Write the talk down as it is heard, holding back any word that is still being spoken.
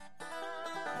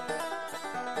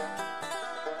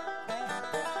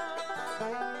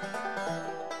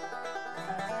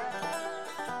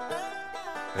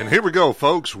And here we go,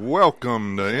 folks.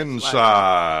 Welcome to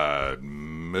Inside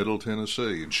Middle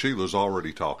Tennessee. And Sheila's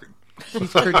already talking.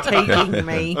 She's critiquing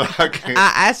me.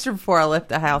 I asked her before I left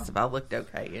the house if I looked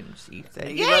okay, and she said,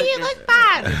 "Yeah, you look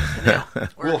fine."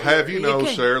 Well, have you know,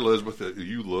 Sarah Elizabeth, that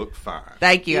you look fine.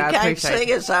 Thank you. You I can't appreciate sing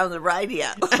it. us on the radio.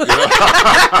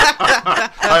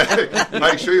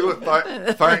 Hey, Sheila,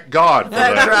 thank God for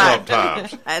that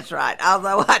sometimes. That's right.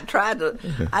 Although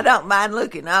I don't mind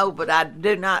looking old, but I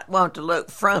do not want to look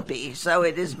frumpy. So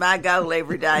it is my goal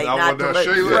every day not to look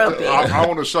Sheila, frumpy. I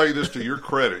want to say this to your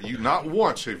credit. You not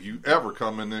once have you ever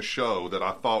come in this show that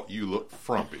I thought you looked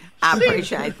frumpy. I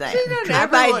appreciate that.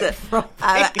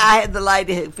 I had the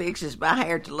lady who fixes my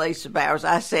hair to Lisa Bowers.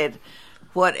 I said,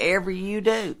 whatever you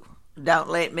do, don't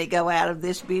let me go out of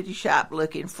this beauty shop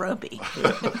looking frumpy.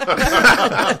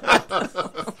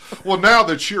 Well, now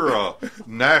that you're a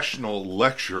national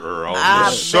lecturer on I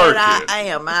the circuit.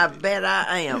 I bet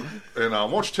I am. And I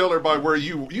want you to tell everybody where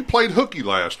you played hooky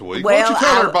last week. Well, Why don't you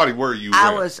tell everybody where you went?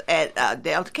 I was at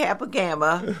Delta Kappa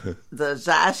Gamma, the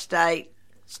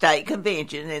State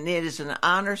Convention, and it is an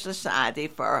honor society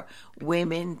for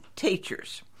women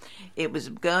teachers. It was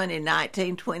begun in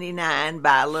 1929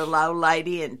 by a little old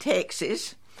lady in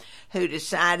Texas who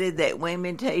decided that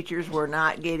women teachers were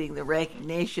not getting the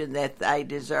recognition that they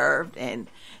deserved. And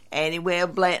Annie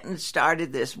Webb Blanton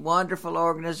started this wonderful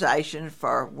organization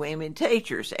for women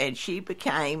teachers, and she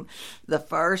became the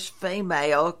first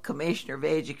female commissioner of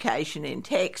education in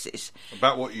Texas.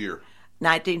 About what year?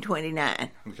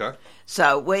 1929. Okay.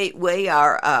 So we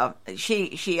are.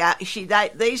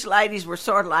 These ladies were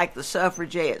sort of like the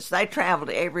suffragettes. They traveled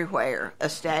everywhere,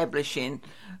 establishing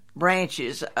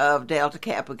branches of Delta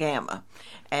Kappa Gamma,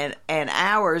 and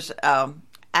ours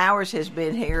has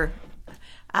been here.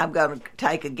 I'm going to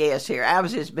take a guess here.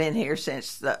 Ours has been here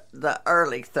since the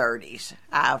early 30s.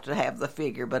 I have to have the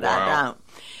figure, but wow. I don't.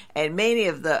 And many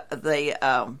of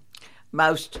the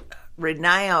most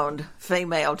renowned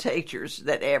female teachers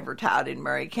that ever taught in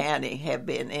Murray County have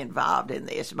been involved in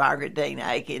this. Margaret Dean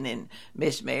Aiken and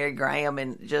Miss Mary Graham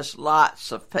and just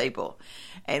lots of people.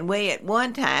 And we at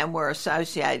one time were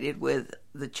associated with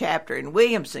the chapter in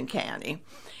Williamson County,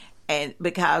 and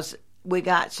because we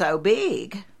got so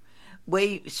big,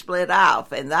 we split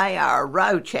off, and they are a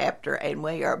row chapter and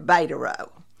we are beta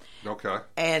row. Okay.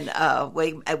 And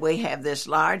we have this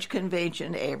large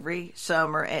convention every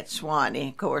summer at Swanee.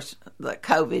 Of course, the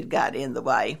COVID got in the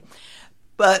way.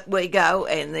 But we go,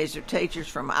 and these are teachers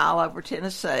from all over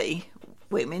Tennessee,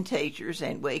 women teachers,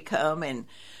 and we come and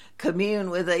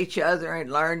commune with each other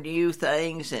and learn new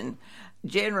things and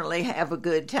generally have a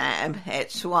good time at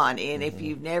Swanee. And if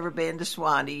you've never been to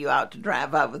Swanee, you ought to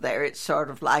drive over there. It's sort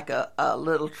of like a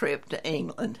little trip to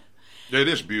England. It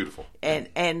is beautiful.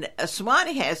 And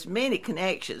Swanee has many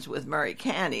connections with Murray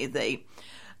County. The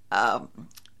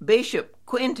Bishop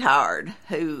Quintard,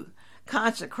 who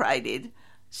consecrated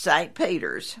St.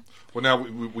 Peter's. Well, now,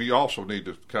 we also need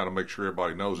to kind of make sure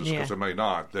everybody knows this, because they may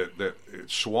not, that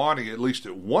Swanee, at least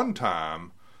at one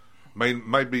time,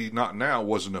 maybe not now,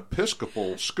 was an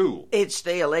Episcopal school. It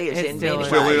still is in many ways.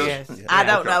 Still is? Yes. I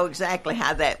don't know exactly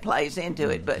how that plays into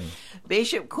it, but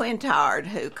Bishop Quintard,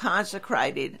 who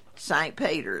consecrated St.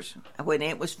 Peter's when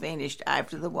it was finished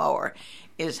after the war,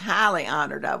 is highly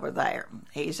honored over there.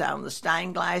 He's on the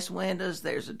stained glass windows.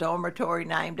 There's a dormitory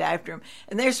named after him,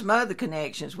 and there's some other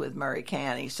connections with Murray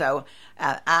County. So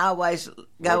I always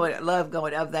love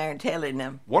going over there and telling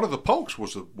them. One of the popes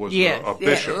was a bishop.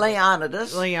 Yeah,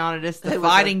 Leonidas, the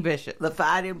fighting bishop. The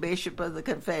fighting bishop of the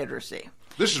Confederacy.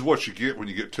 This is what you get when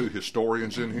you get two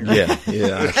historians in here. Yeah.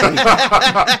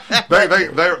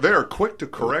 They're quick to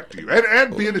correct you,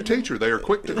 and being a teacher, they are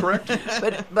quick to correct you.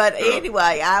 But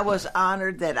anyway, I was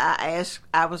honored that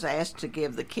I was asked to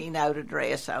give the keynote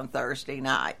address on Thursday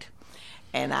night,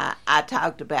 and I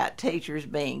talked about teachers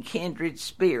being kindred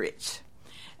spirits,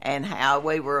 and how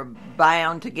we were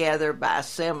bound together by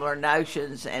similar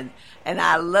notions, and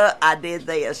I did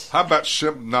this. How about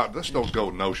let's don't go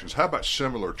notions. How about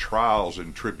similar trials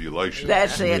and tribulations?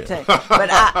 That's it. But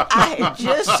I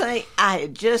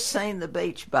had just seen the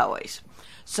Beach Boys,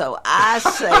 so I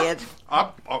said, I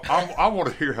want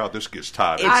to hear how this gets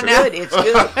tied. It's good. It's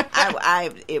good.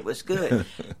 It was good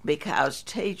because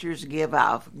teachers give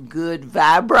off good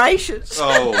vibrations.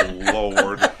 Oh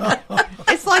Lord.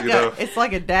 It's like it's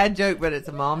like a dad joke, but it's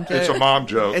a mom joke. It's a mom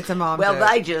joke. It's a mom well, joke.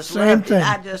 they just same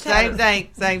thing.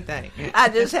 Same thing. I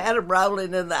just had them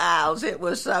rolling in the aisles. It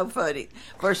was so funny.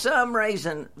 For some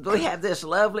reason, we have this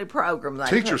lovely program.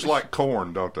 Teachers like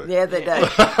corn, don't they? Yeah, they do.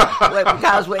 Well,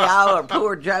 because we all are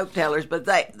poor joke tellers, but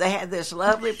they had this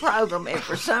lovely program, and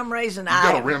for some reason, you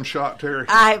got a rim shot, Terry?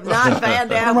 I have not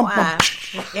found out why.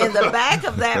 In the back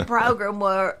of that program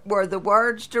were the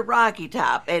words to Rocky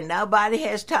Top, and nobody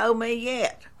has told me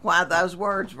yet why those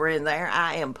words were in there.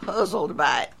 I am puzzled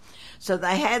by it. So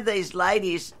they had these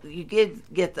ladies, you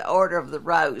get the Order of the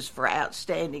Rose for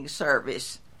outstanding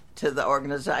service to the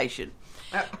organization.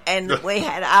 And we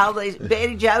had all these.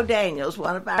 Betty Jo Daniels,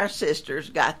 one of our sisters,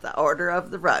 got the Order of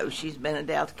the Rose. She's been a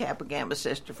Delta Kappa Gamma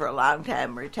sister for a long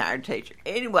time, a retired teacher.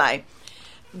 Anyway,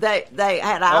 they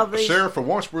had all these. Sarah, for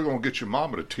once, we're going to get your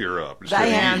mama to tear up. They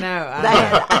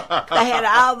had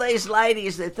all these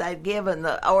ladies that they'd given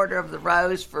the Order of the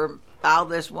Rose for all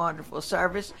this wonderful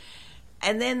service.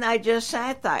 And then they just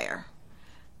sat there.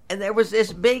 And there was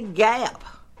this big gap.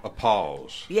 A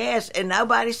pause. Yes, and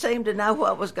nobody seemed to know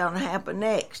what was going to happen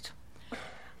next.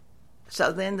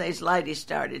 So then these ladies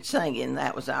started singing.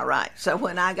 That was all right. So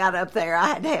when I got up there, I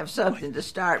had to have something to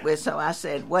start with. So I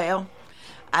said, well,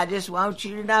 I just want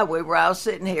you to know we were all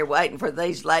sitting here waiting for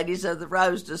these ladies of the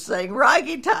Rose to sing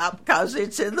Rocky Top because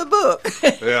it's in the book.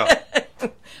 Yeah.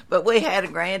 But we had a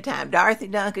grand time. Dorothy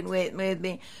Duncan went with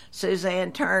me,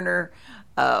 Suzanne Turner,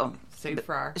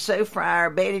 Sue Fryer,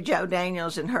 Betty Jo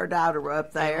Daniels and her daughter were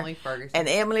up there. And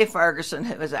Emily Ferguson,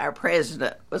 who was our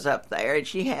president, was up there, and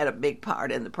she had a big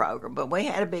part in the program. But we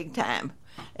had a big time,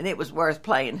 and it was worth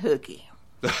playing hooky.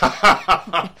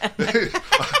 I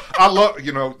love,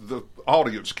 the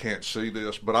audience can't see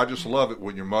this, but I just love it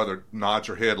when your mother nods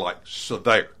her head like, so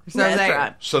there. That's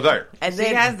right. So there. And then,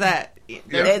 she has that.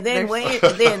 Yeah. And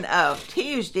then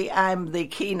Tuesday, I'm the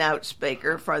keynote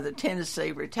speaker for the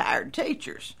Tennessee retired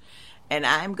teachers. And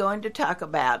I'm going to talk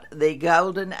about the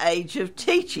golden age of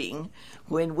teaching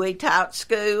when we taught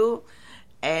school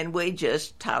and we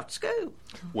just taught school.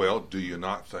 Well, do you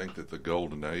not think that the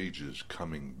golden age is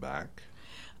coming back?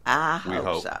 I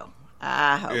hope so.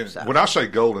 I hope so. When I say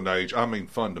golden age, I mean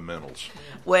fundamentals.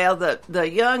 Well, the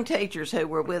young teachers who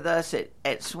were with us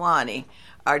at Swanee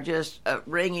are just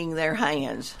wringing their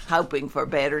hands, hoping for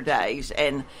better days.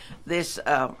 And this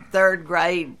third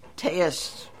grade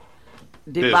test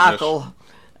debacle, business.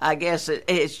 I guess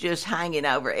it's just hanging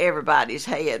over everybody's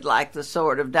head like the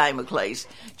sword of Damocles.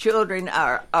 Children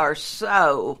are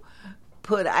so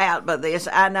put out by this.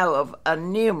 I know of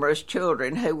numerous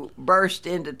children who burst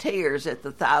into tears at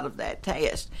the thought of that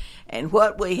test. And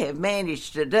what we have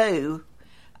managed to do,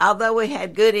 although we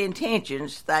had good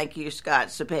intentions, thank you, Scott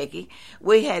Sapecki,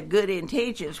 we had good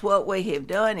intentions. What we have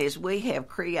done is we have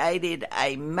created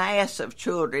a mass of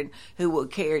children who will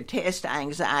carry test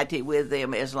anxiety with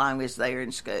them as long as they're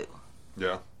in school.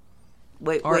 Yeah.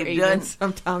 We've done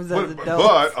sometimes as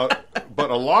adults.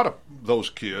 But a lot of those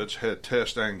kids had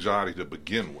test anxiety to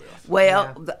begin with.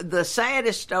 Well, yeah. The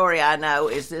saddest story I know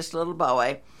is this little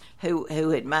boy who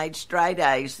had made straight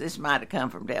A's. This might have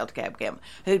come from Delta Kappa Gamma.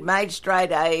 Who'd made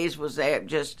straight A's, was there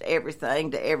just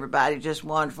everything to everybody, just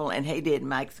wonderful, and he didn't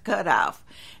make the cutoff.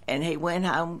 And he went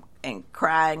home and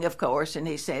crying, of course, and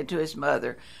he said to his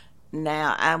mother,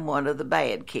 now I'm one of the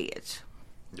bad kids.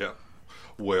 Yeah.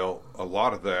 Well, a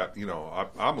lot of that,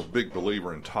 I'm a big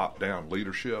believer in top-down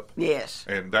leadership. Yes.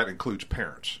 And that includes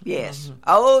parents. Yes. Mm-hmm.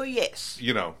 Oh, yes.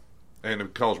 And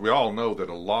because we all know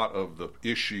that a lot of the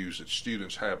issues that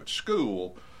students have at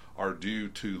school are due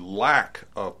to lack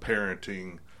of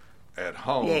parenting at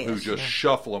home, who just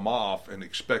shuffle them off and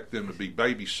expect them to be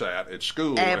babysat at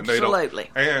school.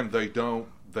 Absolutely. And they don't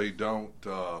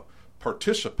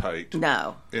participate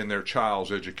in their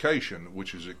child's education,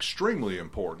 which is extremely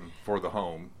important for the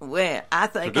home. Well, I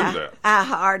think how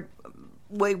hard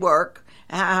we work,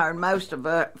 how hard most of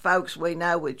the folks we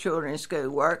know with children in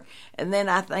school work, and then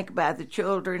I think about the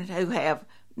children who have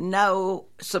no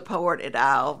support at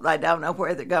all. They don't know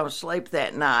where they're going to sleep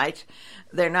that night.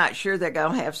 They're not sure they're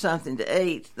going to have something to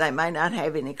eat. They may not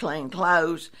have any clean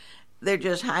clothes. They're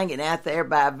just hanging out there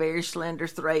by a very slender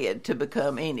thread to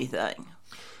become anything.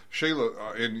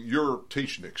 Sheila, in your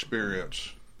teaching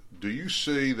experience, do you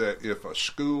see that if a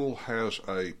school has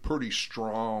a pretty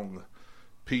strong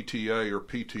PTA or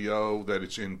PTO, that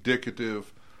it's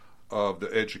indicative of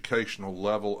the educational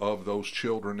level of those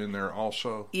children in there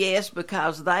also? Yes,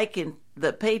 because the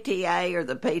PTA or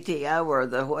the PTO or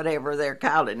the whatever they're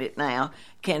calling it now,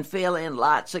 can fill in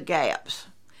lots of gaps.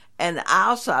 And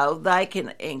also they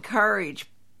can encourage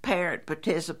parent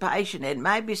participation, and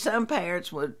maybe some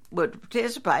parents would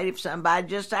participate if somebody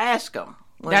just asked them,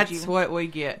 That's what we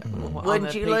get.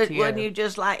 Wouldn't you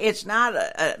just like, it's not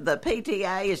the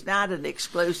PTA is not an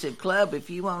exclusive club. If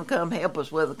you want to come help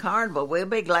us with a carnival, we'll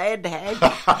be glad to have you.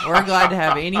 We're glad to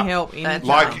have any help anytime.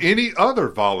 Like any other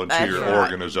volunteer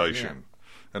organization.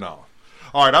 And all.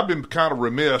 All right, I've been kind of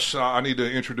remiss. I need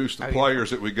to introduce the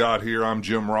players that we got here. I'm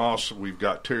Jim Ross. We've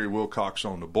got Terry Wilcox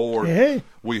on the board. Hey.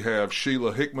 We have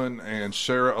Sheila Hickman and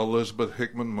Sarah Elizabeth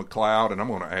Hickman McCloud, and I'm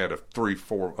going to add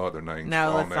 3-4 other names.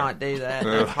 No, let's there. not do that.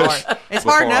 It's hard. It's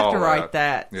hard enough to write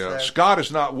that. Yeah, so. Scott is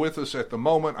not with us at the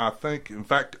moment. I think, in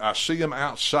fact, I see him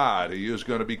outside. He is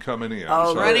going to be coming in.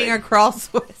 Oh, running across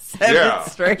 7th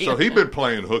Street. So he's been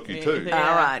playing hooky too. Yeah.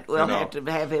 All right, we'll have to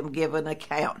have him give an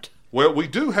account. Well, we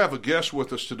do have a guest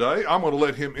with us today. I'm going to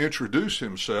let him introduce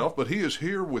himself, but he is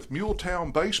here with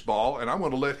Muletown Baseball, and I'm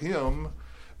going to let him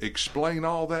explain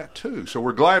all that too. So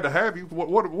we're glad to have you.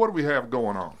 What do we have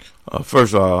going on?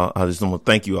 First of all, I just want to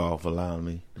thank you all for allowing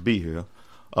me to be here.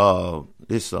 I'm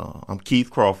Keith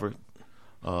Crawford.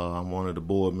 I'm one of the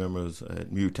board members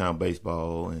at Muletown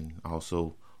Baseball and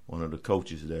also one of the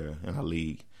coaches there in our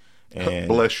league. And,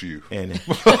 bless you. And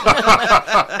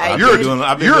I've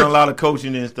been doing a lot of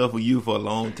coaching and stuff with you for a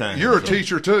long time. You're a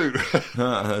teacher too.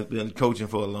 I've been coaching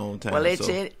for a long time. Well,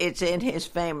 it's in his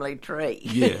family tree.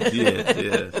 Yes,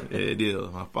 it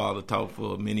is. My father taught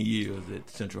for many years at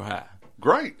Central High.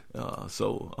 Great. Yes,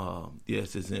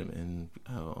 it's in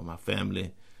my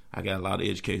family. I got a lot of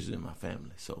educators in my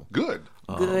family. So good.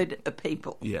 Good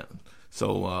people. Yeah.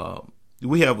 So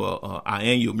we have our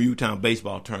annual Muletown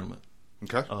Baseball tournament.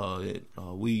 Okay.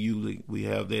 We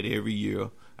have that every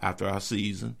year after our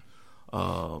season.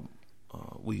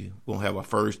 We won't have our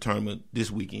first tournament this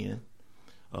weekend.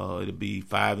 It'll be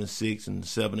 5 and 6 and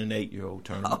 7 and 8 year old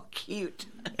tournament. Oh, cute!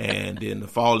 And then the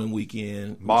following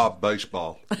weekend, mob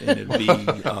baseball, and it'll be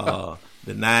the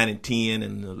 9 and 10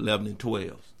 and 11 and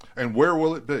 12. And where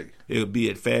will it be? It'll be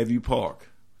at Fairview Park.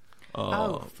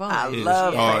 Fun! I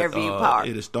love Fairview Park.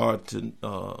 It'll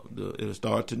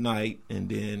start tonight, and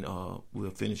then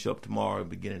we'll finish up tomorrow,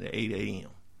 beginning at 8 a.m.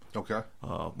 Okay.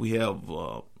 We have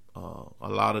a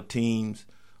lot of teams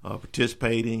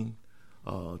participating.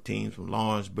 Teams from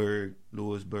Lawrenceburg,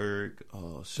 Lewisburg,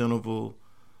 Centerville,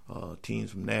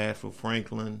 teams from Nashville,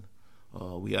 Franklin.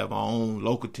 We have our own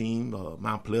local team.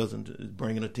 Mount Pleasant is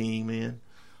bringing a team in.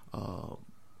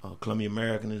 Columbia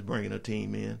American is bringing a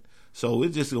team in. So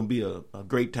it's just going to be a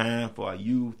great time for our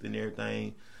youth and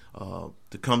everything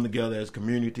to come together as a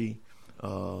community,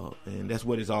 and that's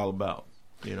what it's all about,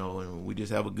 and we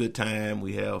just have a good time.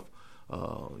 We have,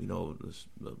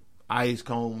 the ice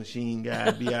cone machine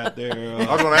guy be out there. I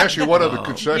was going to ask you what other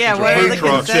concessions what or are food the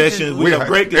trucks. concessions? We have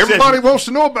great concessions. Everybody wants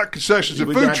to know about concessions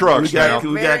and food trucks now.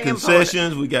 We got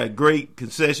concessions. We got great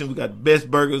concessions. We got the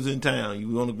best burgers in town. You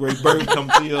want a great burger, come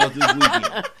see us this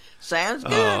weekend. Sounds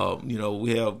good.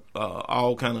 We have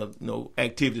all kind of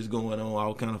activities going on,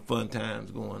 all kind of fun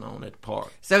times going on at the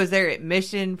park. So is there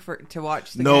admission to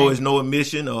watch the game? No, it's no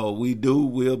admission.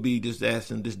 We'll be just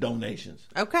asking just donations.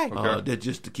 Okay. That's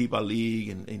just to keep our league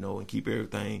and keep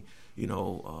everything,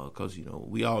 because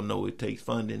we all know it takes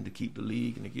funding to keep the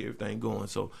league and to get everything going.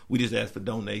 So we just ask for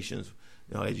donations.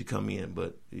 As you come in,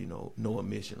 but no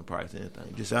admission or price or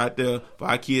anything. Just out there for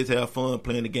our kids to have fun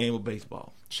playing the game of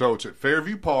baseball. So it's at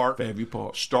Fairview Park.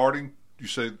 Starting, you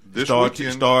say this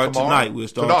weekend. Start tonight. We'll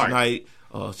start tonight.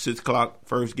 6 o'clock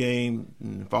first game,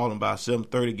 and followed by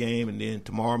 7:30 game, and then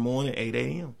tomorrow morning 8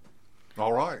 a.m.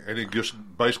 All right, and it just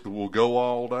basically will go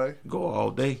all day. Go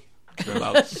all day.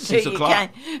 About 6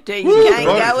 o'clock. Till you can't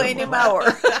go anymore.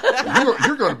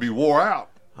 You're going to be wore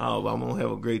out. Oh, I'm gonna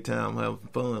have a great time, having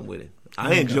fun with it.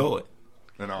 I enjoy it.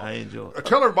 I enjoy it.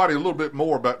 Tell everybody a little bit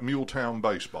more about Muletown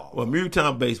Baseball. Well,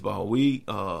 Muletown Baseball, we,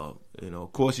 of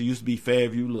course, it used to be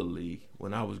Fairview Little League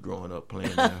when I was growing up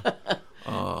playing there.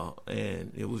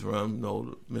 And it was run,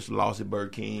 Mr. Lossy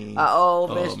King.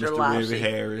 Mr. Larry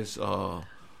Harris.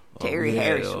 Terry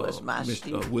Harris was my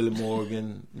Mr. Willie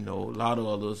Morgan, a lot of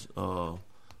others.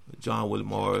 John Willie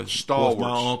Morris. Stalwarts.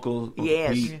 My uncle,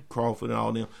 yes. Pete Crawford and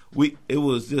all them. It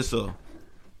was just a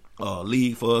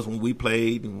league for us when we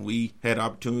played, and we had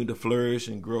opportunity to flourish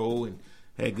and grow and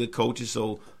had good coaches.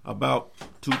 So about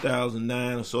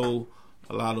 2009 or so,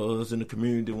 a lot of us in the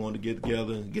community wanted to get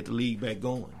together and get the league back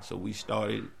going. So we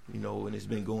started, and it's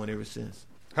been going ever since.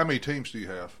 How many teams do you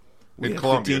have in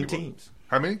Columbia? 15 teams.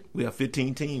 How many? We have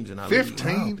 15 teams in our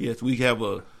 15? league. Wow. Yes, we have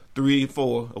a 3 and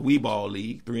 4, a wee ball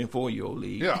league, 3 and 4 year old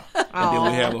league. Yeah. And then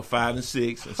we have a 5 and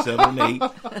 6, a 7 and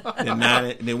 8, and 9.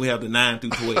 And then we have the 9 through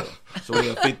 12. So we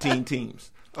have 15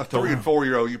 teams. a 3 and 4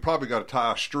 year old, you probably got to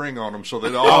tie a string on them so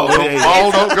they all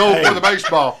don't go for the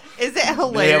baseball. Is it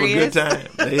hilarious? They have a good time.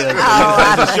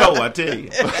 It's a show, I tell you.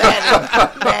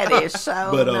 That is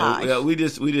so nice. Yeah, we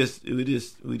just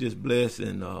blessed,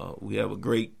 and we have a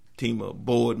great team of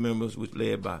board members, which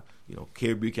led by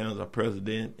Kerry Buchanan is our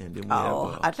president, and then we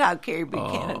have I talked Kerry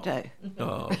Buchanan too.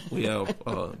 We have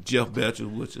Jeff Betcher,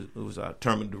 who was our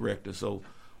tournament director. So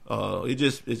it's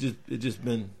just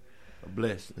been a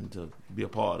blessing to be a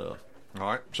part of. All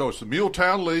right, so it's the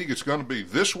Muletown League. It's going to be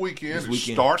this weekend. It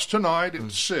starts tonight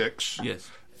at 6. Yes,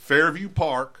 Fairview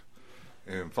Park.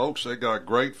 And, folks, they got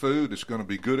great food. It's going to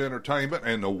be good entertainment.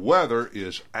 And the weather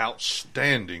is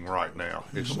outstanding right now.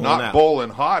 It's not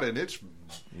boiling hot, and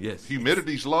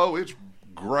humidity's low. It's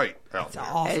great out there.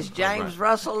 Awesome. As James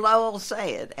Russell Lowell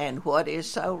said, and what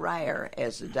is so rare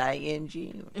as a day in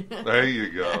June. There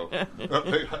you go.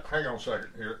 Hang on a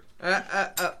second here.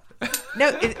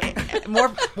 No,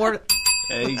 more.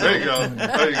 There you go.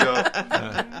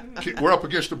 We're up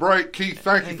against the break. Keith,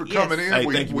 thank you for coming in. Hey,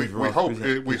 we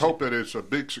hope that it's a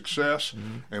big success,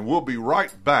 and we'll be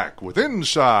right back with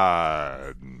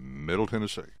Inside Middle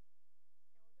Tennessee.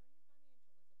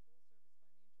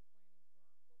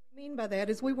 What I mean by that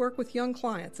is we work with young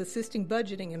clients assisting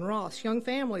budgeting and Ross, young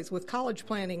families with college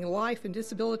planning and life and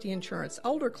disability insurance,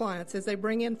 older clients as they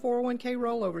bring in 401k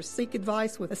rollovers, seek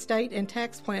advice with estate and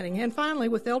tax planning, and finally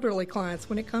with elderly clients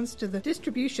when it comes to the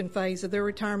distribution phase of their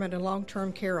retirement and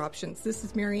long-term care options. This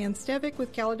is Mary Ann Stevick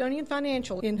with Caledonian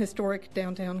Financial in historic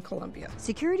downtown Columbia.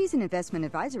 Securities and investment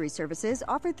advisory services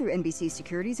offered through NBC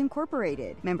Securities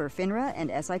Incorporated, member FINRA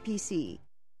and SIPC.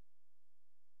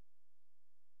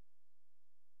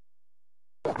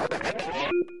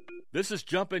 This is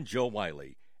Jumpin' Joe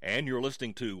Wiley, and you're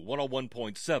listening to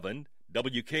 101.7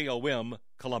 WKOM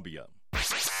Columbia.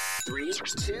 3,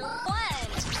 2, 1.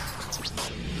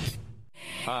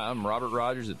 Hi, I'm Robert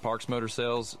Rogers at Parks Motor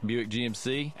Sales Buick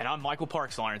GMC. And I'm Michael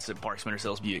Parks Lawrence at Parks Motor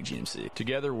Sales Buick GMC.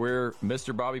 Together, we're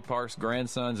Mr. Bobby Parks'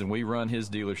 grandsons, and we run his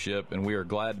dealership, and we are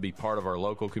glad to be part of our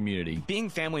local community. Being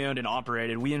family-owned and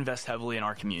operated, we invest heavily in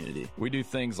our community. We do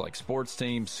things like sports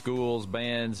teams, schools,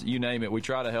 bands, you name it. We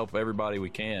try to help everybody we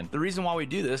can. The reason why we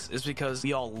do this is because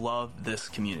we all love this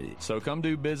community. So come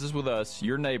do business with us,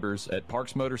 your neighbors, at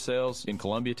Parks Motor Sales in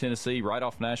Columbia, Tennessee, right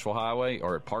off Nashville Highway,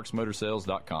 or at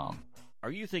parksmotorsales.com. Are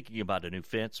you thinking about a new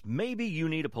fence? Maybe you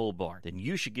need a pole barn. Then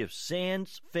you should give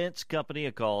Sands Fence Company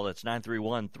a call. That's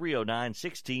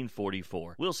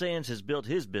 931-309-1644. Will Sands has built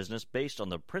his business based on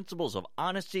the principles of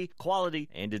honesty, quality,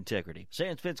 and integrity.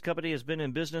 Sands Fence Company has been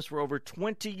in business for over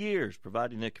 20 years,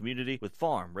 providing the community with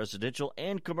farm, residential,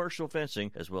 and commercial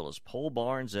fencing, as well as pole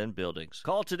barns and buildings.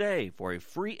 Call today for a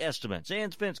free estimate.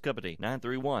 Sands Fence Company,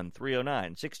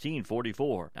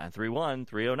 931-309-1644.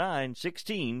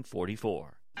 931-309-1644.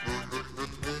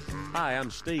 Hi, I'm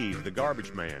Steve, the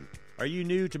Garbage Man. Are you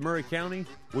new to Murray County?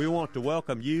 We want to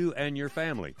welcome you and your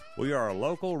family. We are a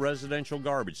local residential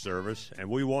garbage service, and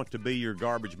we want to be your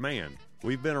garbage man.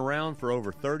 We've been around for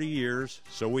over 30 years,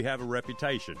 so we have a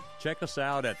reputation. Check us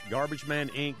out at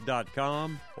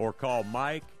garbagemaninc.com or call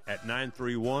Mike at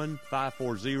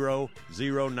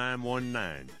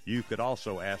 931-540-0919. You could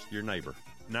also ask your neighbor.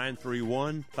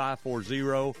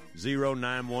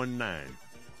 931-540-0919.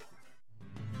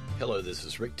 Hello, this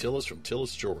is Rick Tillis from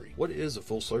Tillis Jewelry. What is a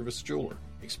full-service jeweler?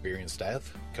 Experienced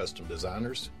staff, custom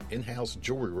designers, in-house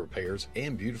jewelry repairs,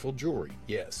 and beautiful jewelry.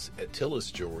 Yes, at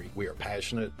Tillis Jewelry, we are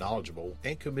passionate, knowledgeable,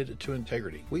 and committed to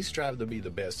integrity. We strive to be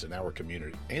the best in our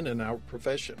community and in our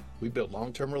profession. We build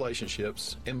long-term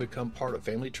relationships and become part of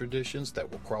family traditions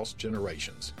that will cross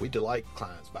generations. We delight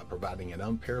clients by providing an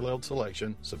unparalleled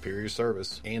selection, superior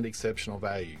service, and exceptional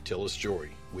value. Tillis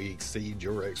Jewelry, we exceed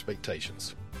your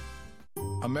expectations.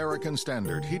 American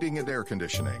Standard Heating and Air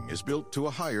Conditioning is built to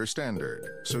a higher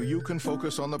standard, so you can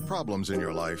focus on the problems in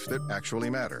your life that actually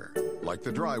matter, like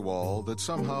the drywall that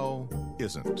somehow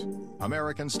isn't.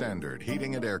 American Standard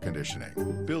Heating and Air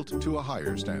Conditioning, built to a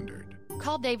higher standard.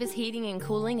 Call Davis Heating and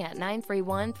Cooling at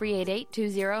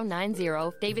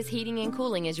 931-388-2090. Davis Heating and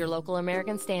Cooling is your local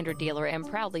American Standard dealer and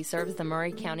proudly serves the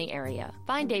Murray County area.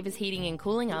 Find Davis Heating and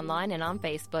Cooling online and on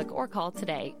Facebook or call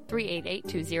today,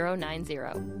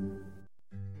 388-2090.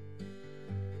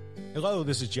 Hello,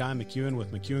 this is John McEwen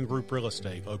with McEwen Group Real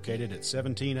Estate, located at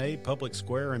 17A Public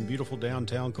Square in beautiful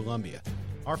downtown Columbia.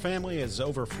 Our family has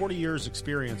over 40 years'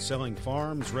 experience selling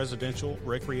farms, residential,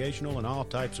 recreational, and all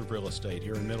types of real estate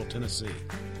here in Middle Tennessee.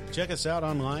 Check us out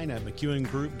online at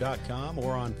McEwenGroup.com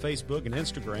or on Facebook and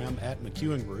Instagram at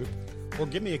McEwen Group, or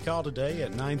give me a call today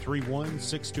at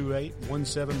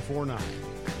 931-628-1749.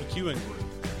 McEwen Group.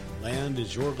 Land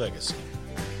is your legacy.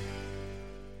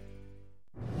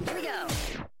 Here we go.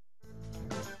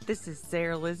 This is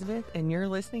Sarah Elizabeth, and you're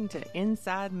listening to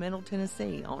Inside Middle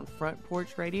Tennessee on Front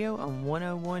Porch Radio on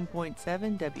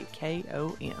 101.7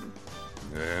 WKOM.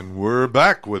 And we're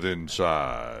back with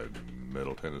Inside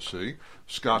Middle Tennessee.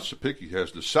 Scott Sapicki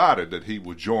has decided that he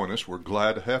would join us. We're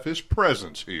glad to have his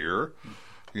presence here,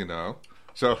 you know.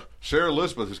 So Sarah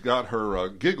Elizabeth has got her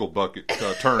giggle bucket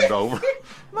turned over.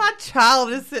 My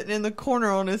child is sitting in the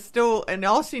corner on a stool, and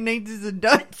all she needs is a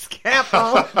dunce cap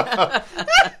on.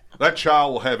 That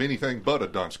child will have anything but a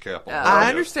dunce cap on. I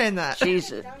understand that.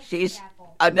 She's.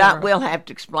 We'll have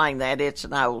to explain that. It's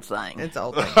an old thing. It's an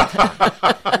old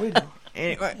thing.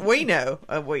 Anyway, we know.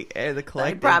 The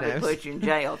collective They probably knows. put you in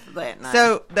jail for that now.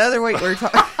 So the other week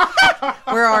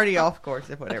we're already off course,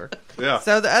 if whatever. Yeah.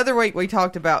 So the other week we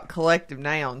talked about collective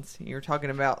nouns. You were talking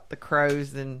about the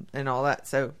crows and all that.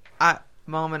 So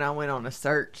Mom and I went on a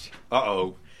search.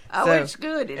 Uh-oh. Oh, it's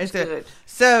good. It's good.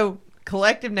 So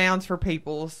collective nouns for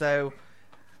people. So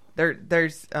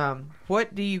there's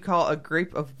what do you call a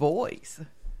group of boys?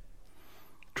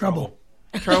 Trouble.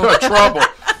 Trouble.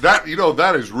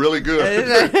 That is really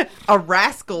good. A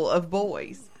rascal of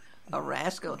boys. A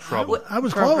rascal. Trouble. I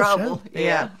was close. Trouble.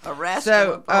 Yeah. A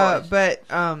rascal of boys.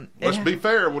 Let's be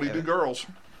fair. What do you do, girls?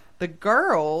 The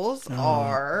girls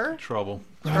are trouble.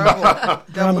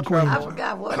 Double trouble. I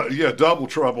forgot what. Yeah, double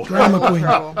trouble. Drama queen.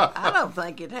 I don't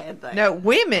think it had that. No,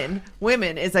 women.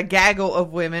 Women is a gaggle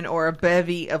of women or a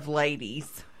bevy of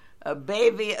ladies. A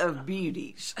bevy of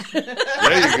beauties. There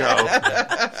you go.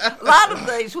 A lot of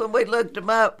these, when we looked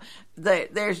them up,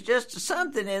 there's just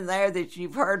something in there that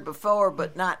you've heard before,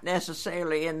 but not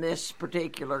necessarily in this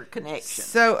particular connection.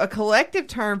 So a collective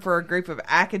term for a group of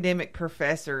academic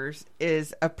professors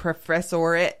is a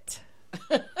professorate.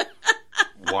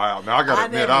 Wow. Now, I got to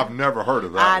admit, I've never heard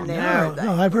of that one.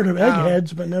 No, I've heard of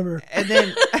eggheads, but never. And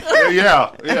then...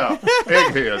 yeah.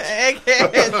 Eggheads.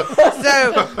 Eggheads.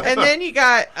 So, and then you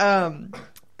got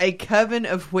a coven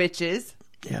of witches.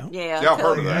 Yeah. Yeah, I've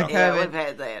heard of that. Yeah, we've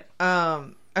had that.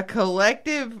 A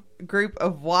collective group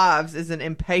of wives is an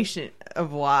impatient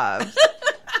of wives.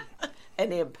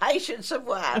 An impatience of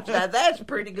wives. Now, that's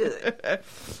pretty good.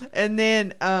 And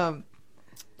then...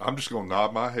 I'm just going to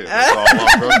nod my head. That's all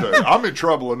I'm going to do. I'm in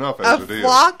trouble enough as it is. A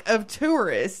flock of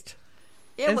tourists.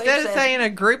 Yeah, Instead of saying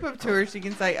a group of tourists, you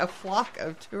can say a flock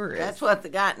of tourists. That's what they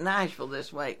got in Nashville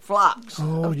this week. Flocks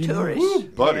of tourists. Woo,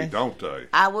 buddy, don't they?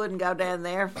 I wouldn't go down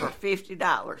there for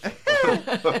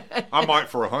 $50. I might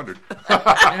for $100.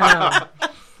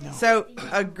 No. So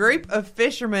a group of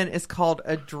fishermen is called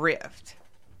a drift.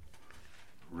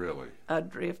 Really? A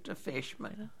drift of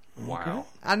fishermen. Wow.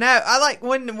 I know. I like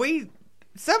when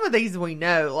some of these we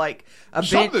know, like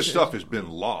some of this stuff has been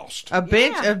lost. A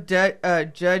bench of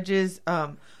judges,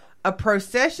 a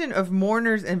procession of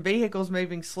mourners and vehicles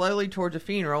moving slowly towards a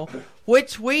funeral,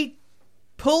 which we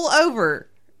pull over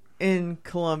in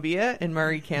Columbia, in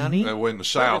Murray County. In the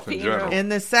South in general. In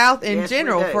the South in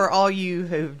general, for all you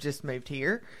who've just moved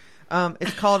here.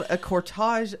 It's called a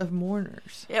cortege of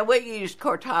mourners. Yeah, we used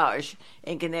cortege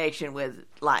in connection with,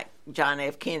 like, John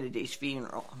F. Kennedy's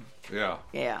funeral. Yeah.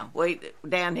 Yeah.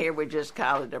 Down here we just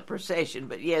call it a procession,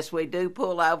 but yes, we do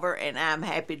pull over, and I'm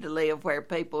happy to live where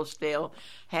people still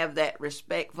have that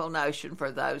respectful notion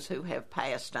for those who have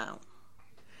passed on.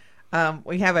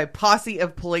 We have a posse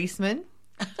of policemen,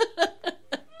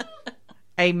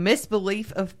 a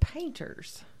misbelief of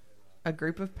painters, a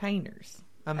group of painters.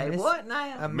 What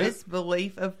now? A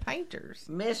misbelief of painters.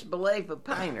 Misbelief of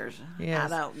painters.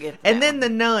 Yes. I don't get that. And then the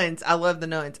nuns. I love the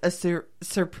nuns. I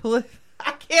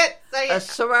can't say it. A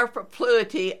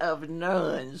superfluity of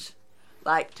nuns.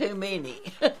 Like too many.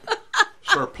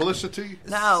 Surplicity?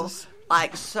 No,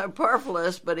 like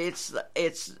superfluous, but it's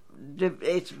that's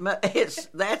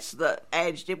the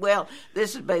adjective. Well,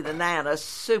 this would be the noun, a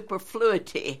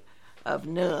superfluity of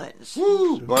nuns.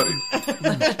 Woo, buddy.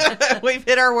 We've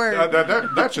hit our word.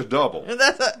 That's a double. Yeah,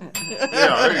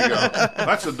 there you go.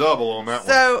 That's a double on that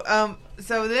one.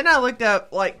 So then I looked up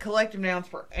like collective nouns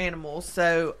for animals.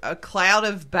 So a cloud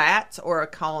of bats or a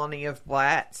colony of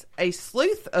bats, a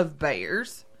sleuth of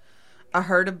bears, a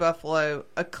herd of buffalo,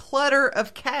 a clutter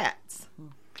of cats.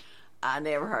 I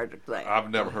never heard of that. I've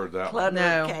never heard that clutter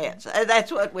one. Of cats.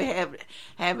 That's what we have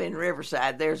in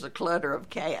Riverside. There's a clutter of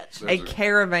cats. A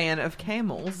caravan of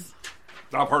camels.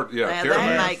 I've heard, now,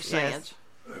 that makes sense.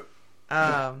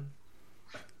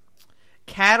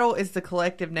 Cattle is the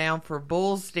collective noun for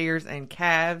bulls, steers, and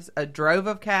calves. A drove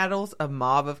of cattle, a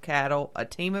mob of cattle, a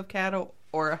team of cattle,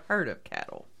 or a herd of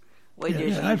cattle.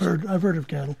 I've heard of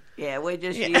cattle. Yeah, we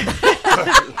just use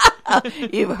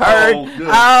You've heard. Oh, good.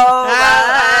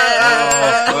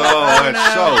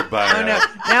 That's so bad. Oh, no.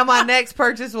 Now my next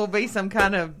purchase will be some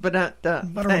kind of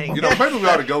thing. You know, maybe we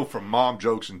ought to go from mom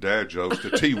jokes and dad jokes to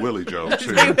T. Willie jokes.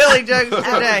 T. Willie jokes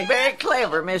today. Very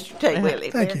clever, Mr. T. Willie.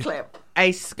 Very clever.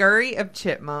 A scurry of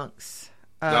chipmunks.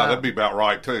 No, that'd be about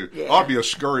right too. Yeah. Ought to be a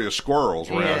scurry of squirrels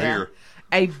around here.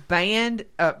 A band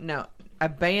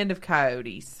of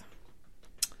coyotes.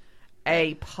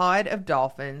 A pod of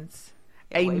dolphins.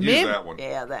 Use that one.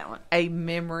 Yeah, that one. A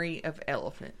memory of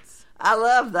elephants. I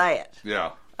love that.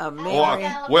 Yeah. A memory.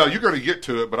 Well, you're going to get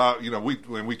to it, but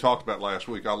when we talked about last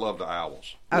week, I love the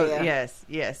owls. Oh, yes.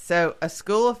 So, a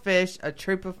school of fish, a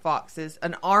troop of foxes,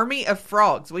 an army of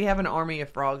frogs. We have an army of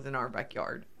frogs in our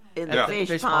backyard. In the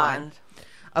fish pond.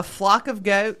 A flock of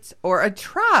goats or a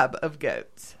tribe of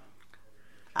goats.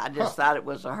 I just thought it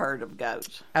was a herd of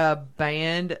goats. A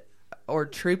band or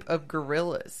troop of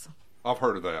gorillas. I've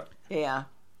heard of that. Yeah.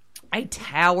 A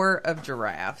tower of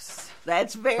giraffes.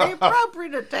 That's very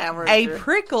appropriate, a tower of A giraffes.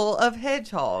 prickle of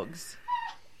hedgehogs.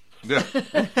 Yeah.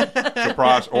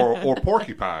 Surprise. Or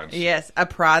porcupines. Yes, a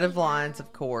pride of lions,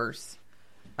 of course.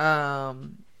 A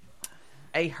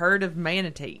herd of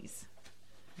manatees.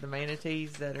 The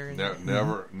manatees that are in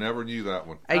Never knew that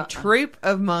one. A troop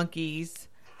of monkeys.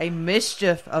 A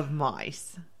mischief of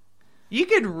mice. You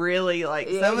could really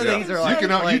some of these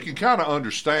are you can kind of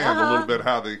understand a little bit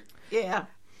how they. Yeah.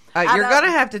 You're going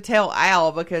to have to tell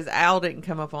Al because Al didn't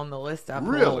come up on the list I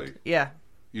pulled. Really? Yeah.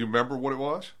 You remember what it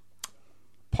was?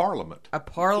 Parliament. A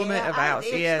parliament of owls.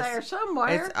 It's yes. there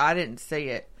somewhere. I didn't see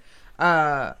it.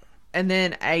 And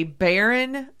then a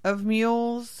baron of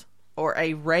mules or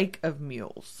a rake of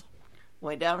mules.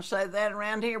 We don't say that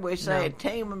around here. We say a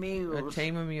team of mules. A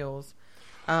team of mules.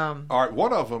 All right,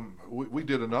 one of them, we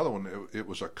did another one. It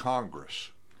was a Congress.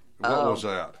 What was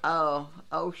that? Oh,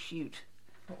 shoot.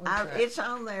 It's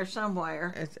on there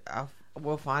somewhere.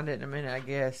 We'll find it in a minute, I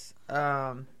guess.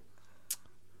 What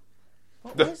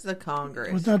was the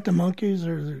Congress? Was that the monkeys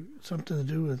or something to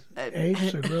do with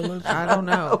apes or gorillas? I don't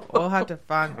know. We'll have to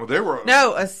find. Well, they were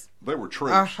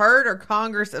troops. A herd or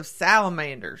Congress of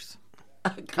salamanders.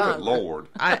 Good Lord.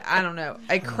 I don't know.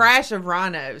 A crash of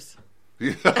rhinos.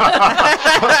 they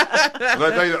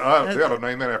ought to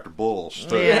name that after bulls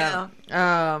too. Yeah.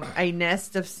 A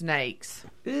nest of snakes.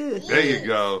 There you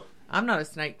go. I'm not a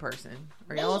snake person.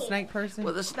 Are y'all a snake person?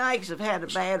 Well, the snakes have had a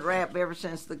bad rap ever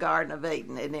since the Garden of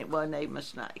Eden, and it wasn't even a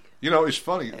snake. You know, it's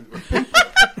funny.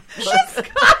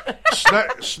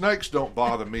 Snakes don't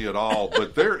bother me at all,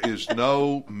 but there is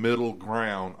no middle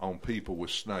ground on people with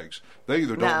snakes. They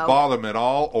either don't bother them at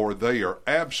all, or they are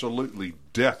absolutely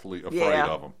deathly afraid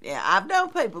of them. Yeah, I've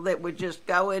known people that would just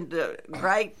go into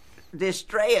great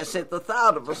distress at the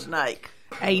thought of a snake.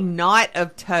 A knot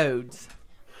of toads.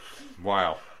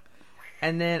 Wow.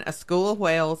 And then a school of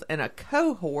whales and a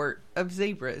cohort of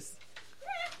zebras.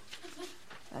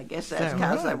 I guess that's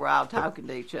because they were all talking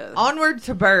to each other. Onward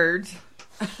to birds.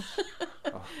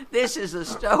 This is a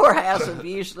storehouse of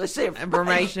useless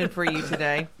information for you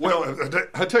today. Well,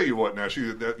 I tell you what now,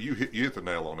 you hit the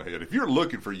nail on the head. If you're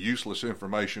looking for useless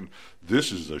information,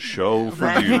 this is a show for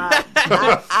you.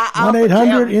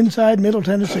 1-800 Middle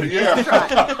Tennessee. Yeah. That's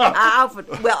right.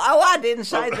 I didn't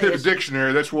say In a this.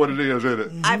 dictionary, that's what it is, isn't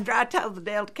it? After I told the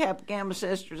Delta Kappa Gamma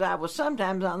sisters I was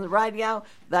sometimes on the radio,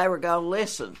 they were going to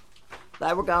listen.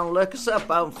 They were going to look us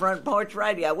up on Front Porch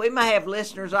Radio. We may have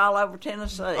listeners all over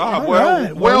Tennessee.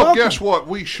 Well, guess what?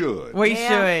 We should. We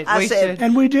should.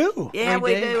 And we do. Yeah,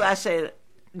 we do. I said,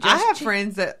 I have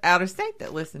friends out of state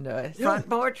that listen to us.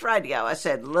 Front Porch Radio. I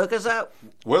said, look us up.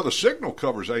 Well, the signal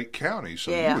covers 8 counties,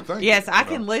 so you would think. Yes, I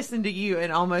can listen to you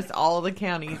in almost all the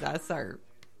counties I serve.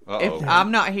 Uh-oh. If I'm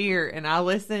not here and I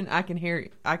listen, I can hear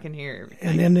everything.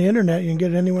 And then the internet, you can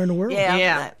get it anywhere in the world.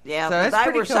 Yeah. So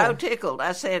they were so tickled.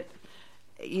 I said,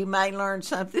 you may learn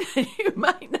something, you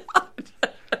may not.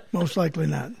 Most likely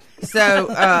not. So,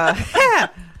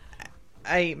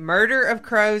 a murder of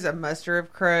crows, a muster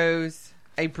of crows,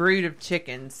 a brood of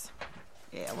chickens.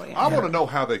 Yeah, I want to know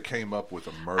how they came up with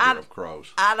a murder of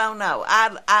crows. I don't know.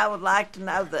 I would like to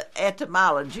know the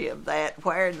etymology of that.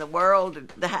 Where in the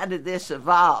world, how did this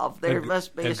evolve? There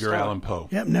must be Edgar Allan Poe.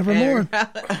 Yep, nevermore.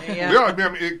 Yeah, I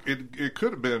mean, it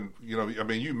could have been, I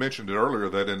mean, you mentioned it earlier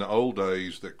that in the old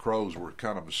days that crows were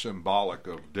kind of a symbolic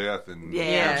of death and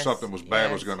something was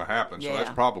bad was going to happen. So that's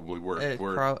probably where it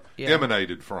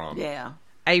emanated from. Yeah.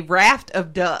 A raft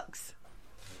of ducks.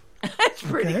 That's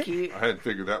pretty cute. I hadn't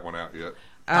figured that one out yet.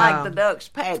 Like the ducks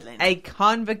paddling. A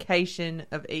convocation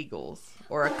of eagles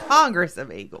or a congress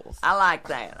of eagles. I like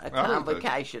that. A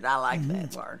convocation. I like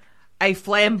that word. A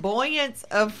flamboyance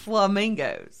of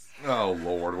flamingos. Oh,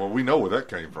 Lord. Well, we know where that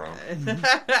came from.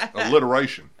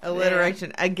 Alliteration.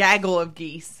 Alliteration. A gaggle of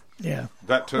geese. Yeah.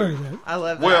 That too. I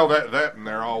love that. Well, that and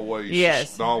they're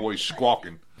always always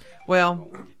squawking. Well,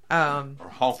 or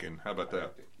honking. How about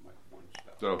that?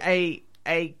 So a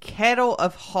kettle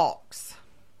of hawks.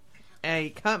 A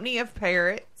company of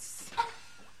parrots.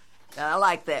 I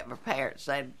like that for parrots.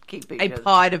 They keep each A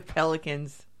pod of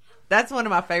pelicans. That's one of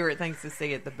my favorite things to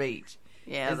see at the beach.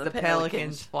 Yeah, is the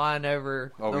pelicans flying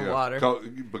over the water.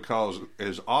 Because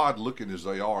as odd looking as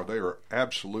they are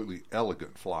absolutely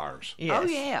elegant flyers. Yes. Oh,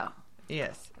 yeah.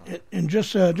 Yes. And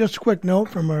just a quick note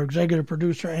from our executive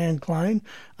producer, Ann Klein.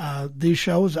 These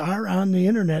shows are on the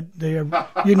internet. You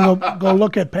can go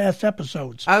look at past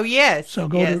episodes. Oh, yes. So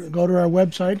go to our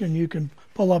website and you can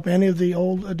pull up any of the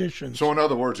old editions. So in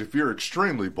other words, if you're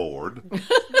extremely bored...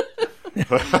 you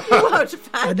want to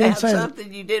find out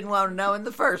something you didn't want to know in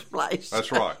the first place. That's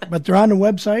right. But they're on the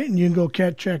website, and you can go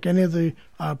check any of the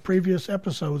previous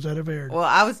episodes that have aired. Well,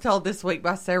 I was told this week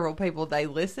by several people they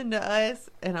listened to us,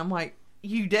 and I'm like,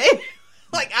 you did?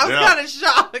 Like, I was kind of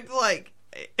shocked. Like,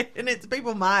 and it's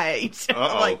people my age.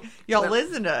 Like, y'all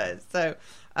listen to us.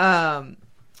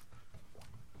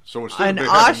 So instead of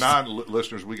having 9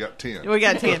 listeners, we got 10. We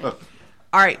got 10. All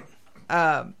right.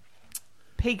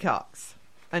 Peacocks.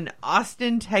 An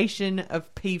ostentation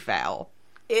of peafowl.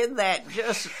 Isn't that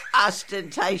just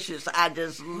ostentatious? I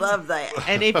just love that.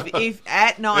 And if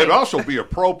at night... It'd also be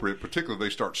appropriate, particularly if they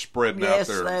start spreading out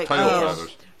their tail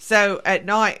feathers. So at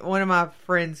night, one of my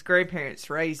friend's grandparents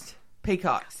raised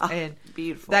peacocks. And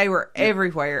beautiful. They were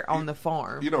everywhere on the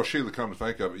farm. You know, Sheila, come to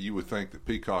think of it, you would think that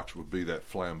peacocks would be that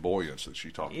flamboyance that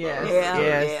she talked about.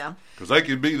 Yeah. Because they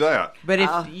can be that. But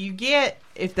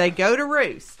if they go to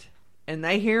roost and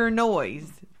they hear a noise...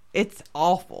 It's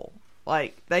awful.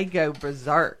 Like, they go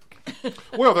berserk.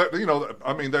 Well,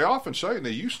 they often say, and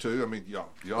they used to, y'all.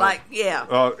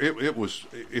 It was,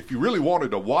 if you really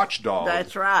wanted a watchdog.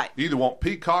 That's right. You either want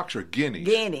peacocks or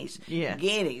guineas. Yeah.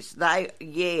 Guineas.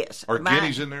 Yes. Are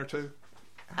guineas in there, too?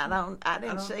 I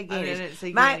didn't see guineas. I didn't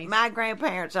see guineas. My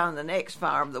grandparents on the next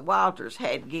farm, the Walters,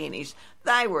 had guineas.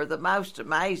 They were the most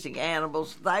amazing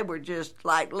animals. They were just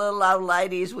like little old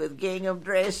ladies with gingham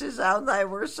dresses on. They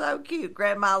were so cute.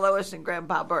 Grandma Lois and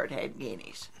Grandpa Bert had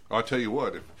guineas. I'll tell you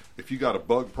what, if you got a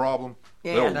bug problem,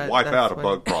 they'll wipe out a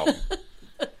bug problem.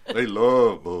 They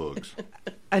love bugs.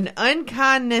 An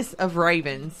unkindness of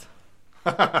ravens.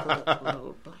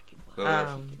 And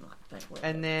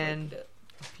then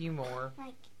a few more.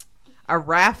 A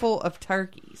raffle of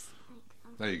turkeys.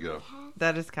 There you go.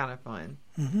 That is kind of fun.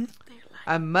 Mm-hmm.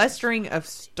 A mustering of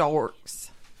storks.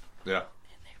 Yeah.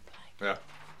 Yeah.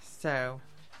 So.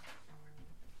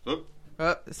 Oop.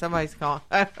 Oh, somebody's calling.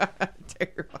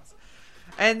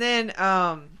 And then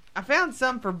I found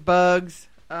some for bugs.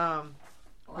 I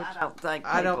don't think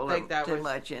that too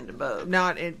much into bugs.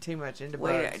 Not too much into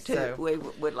bugs. We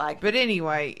would like. But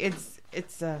anyway, it's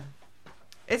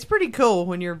pretty cool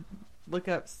when you're look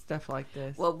up stuff like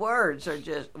this. Well, words are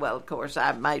of course,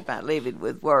 I've made my living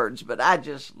with words, but I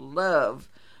just love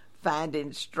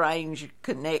finding strange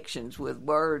connections with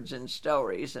words and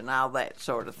stories and all that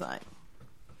sort of thing.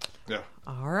 Yeah.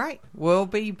 All right. We'll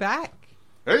be back.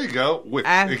 There you go.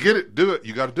 Get it. Do it.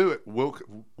 You got to do it.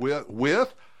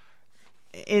 With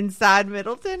Inside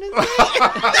Middle Tennessee.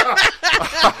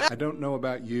 I don't know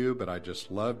about you, but I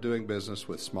just love doing business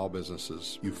with small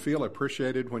businesses. You feel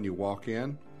appreciated when you walk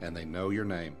in, and they know your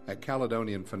name. At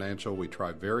Caledonian Financial, we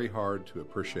try very hard to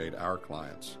appreciate our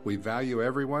clients. We value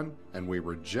everyone, and we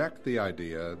reject the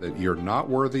idea that you're not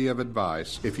worthy of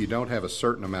advice if you don't have a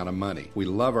certain amount of money. We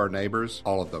love our neighbors,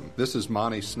 all of them. This is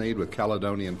Monty Sneed with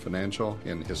Caledonian Financial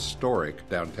in historic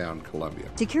downtown Columbia.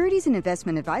 Securities and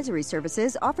investment advisory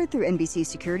services offered through NBC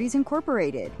Securities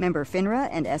Incorporated, member FINRA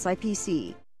and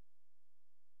SIPC.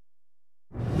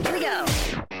 Here we go.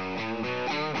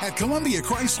 At Columbia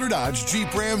Chrysler Dodge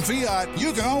Jeep Ram Fiat,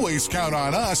 you can always count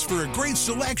on us for a great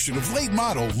selection of late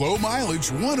model, low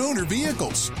mileage, one owner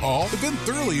vehicles. All have been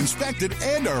thoroughly inspected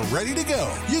and are ready to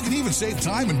go. You can even save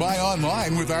time and buy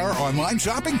online with our online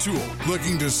shopping tool.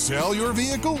 Looking to sell your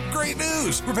vehicle? Great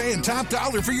news! We're paying top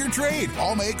dollar for your trade.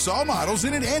 All makes, all models,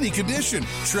 and in any condition.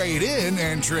 Trade in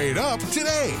and trade up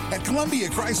today. At Columbia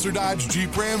Chrysler Dodge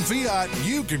Jeep Ram Fiat,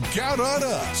 you can count on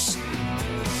us.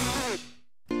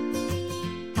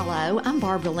 Hello? Hello, I'm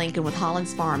Barbara Lincoln with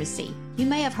Hollins Pharmacy. You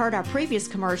may have heard our previous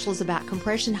commercials about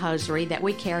compression hosiery that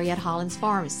we carry at Hollins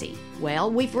Pharmacy. Well,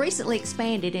 we've recently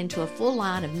expanded into a full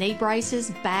line of knee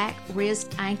braces, back,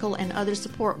 wrist, ankle, and other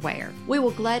support wear. We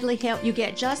will gladly help you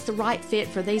get just the right fit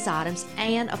for these items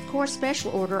and, of course,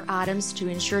 special order items to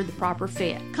ensure the proper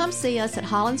fit. Come see us at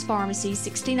Hollins Pharmacy,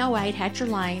 1608 Hatcher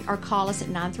Lane, or call us at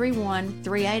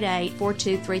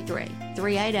 931-388-4233.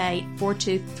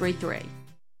 388-4233.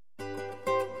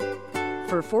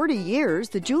 For 40 years,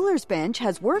 the Jewelers Bench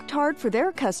has worked hard for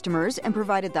their customers and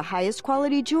provided the highest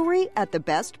quality jewelry at the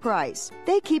best price.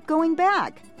 They keep going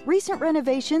back. Recent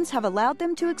renovations have allowed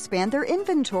them to expand their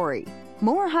inventory.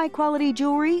 More high-quality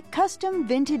jewelry, custom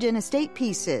vintage and estate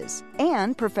pieces,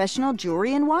 and professional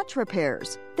jewelry and watch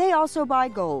repairs. They also buy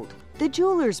gold. The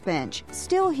Jewelers Bench,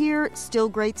 still here, still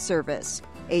great service.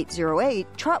 808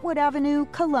 Trotwood Avenue,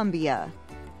 Columbia.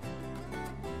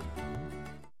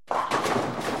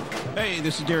 Hey,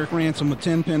 this is Derek Ransom with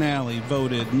 10 Pin Alley,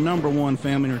 voted #1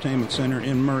 family entertainment center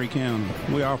in Murray County.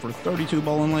 We offer 32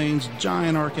 bowling lanes,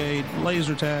 giant arcade,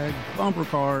 laser tag, bumper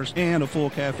cars, and a full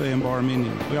cafe and bar menu.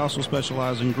 We also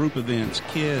specialize in group events,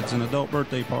 kids and adult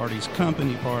birthday parties,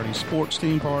 company parties, sports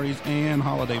team parties, and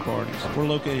holiday parties. We're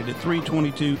located at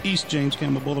 322 East James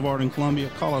Campbell Boulevard in Columbia.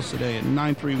 Call us today at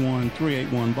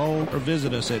 931-381-BOWL or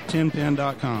visit us at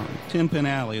 10pin.com. 10 Pin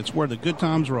Alley, it's where the good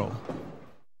times roll.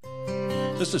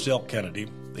 This is Elk Kennedy.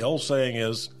 The old saying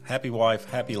is, happy wife,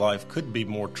 happy life couldn't be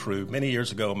more true. Many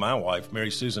years ago, my wife,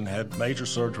 Mary Susan, had major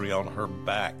surgery on her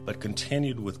back, but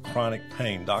continued with chronic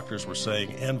pain. Doctors were saying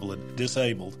invalid,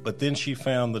 disabled, but then she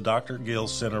found the Dr. Gill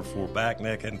Center for Back,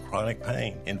 Neck, and Chronic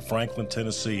Pain in Franklin,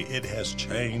 Tennessee. It has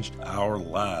changed our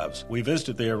lives. We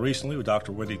visited there recently with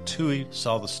Dr. Wendy Toohey,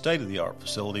 saw the state-of-the-art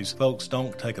facilities. Folks,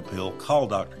 don't take a pill. Call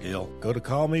Dr. Gill. Go to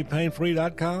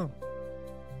callmepainfree.com.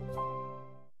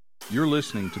 You're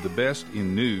listening to the best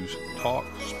in news, talk,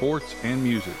 sports, and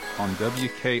music on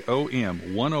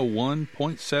WKOM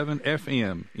 101.7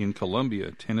 FM in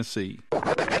Columbia, Tennessee.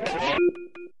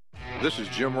 This is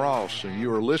Jim Ross, and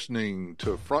you are listening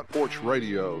to Front Porch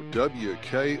Radio,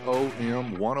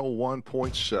 WKOM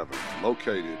 101.7,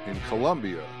 located in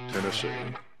Columbia, Tennessee.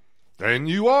 And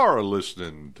you are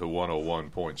listening to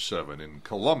 101.7 in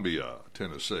Columbia,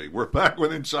 Tennessee. We're back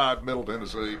with Inside Middle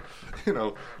Tennessee. You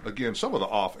know, again, some of the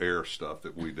off-air stuff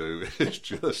that we do is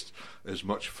just as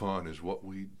much fun as what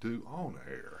we do on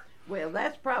air. Well,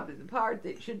 that's probably the part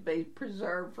that should be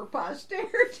preserved for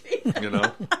posterity. You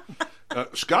know,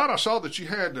 Scott, I saw that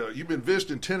you've been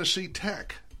visiting Tennessee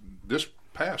Tech this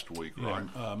past week,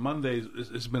 right? Monday.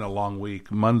 It's been a long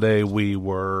week. Monday we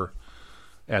were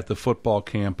at the football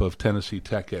camp of Tennessee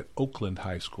Tech at Oakland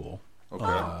High School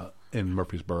in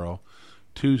Murfreesboro.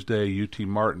 Tuesday, UT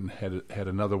Martin had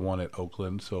another one at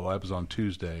Oakland, so I was on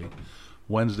Tuesday.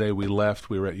 Wednesday, we left.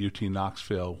 We were at UT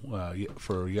Knoxville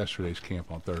for yesterday's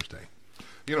camp on Thursday.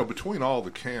 You know, between all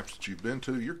the camps that you've been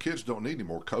to, your kids don't need any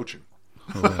more coaching.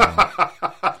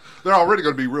 They're already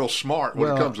going to be real smart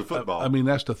when it comes to football. I mean,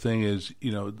 that's the thing is,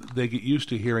 you know, they get used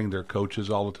to hearing their coaches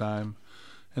all the time.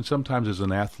 And sometimes as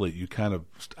an athlete, you kind of,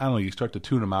 you start to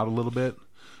tune them out a little bit.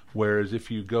 Whereas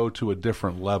if you go to a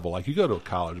different level, like you go to a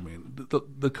college, I mean,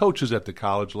 the coaches at the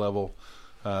college level,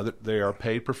 they are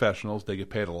paid professionals. They get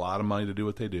paid a lot of money to do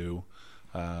what they do.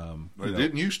 They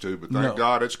didn't used to, but thank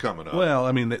God it's coming up. Well,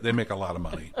 I mean, they make a lot of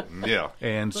money. Yeah.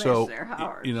 And so,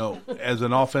 you know, as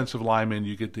an offensive lineman,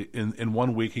 you get to, in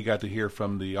 1 week, he got to hear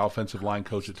from the offensive line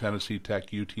coach at Tennessee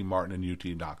Tech, UT Martin, and UT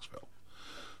Knoxville.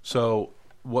 So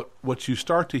what you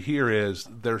start to hear is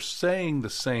they're saying the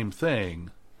same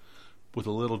thing with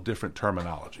a little different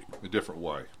terminology. A different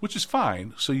way. Which is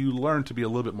fine. So you learn to be a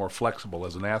little bit more flexible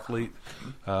as an athlete.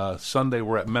 Sunday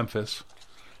we're at Memphis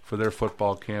for their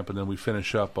football camp, and then we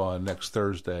finish up on next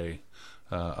Thursday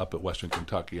up at Western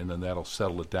Kentucky, and then that'll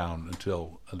settle it down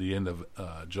until the end of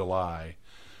July.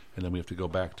 And then we have to go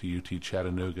back to UT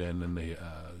Chattanooga, and then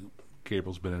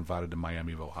Gabriel's been invited to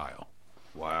Miami of Ohio.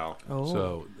 Wow!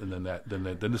 So and then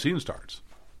the season starts.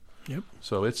 Yep.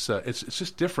 So it's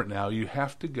just different now. You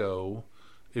have to go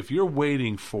if you're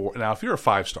waiting for now. If you're a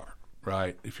 5-star,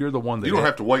 right? If you're the one that you don't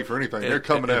have to wait for anything. They're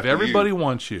coming after you. If everybody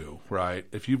wants you, right?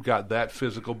 If you've got that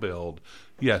physical build,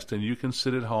 yes, then you can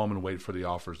sit at home and wait for the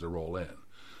offers to roll in.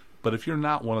 But if you're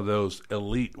not one of those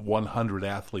elite 100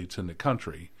 athletes in the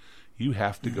country, you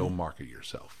have to go market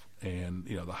yourself. And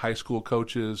you know the high school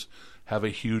coaches have a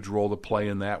huge role to play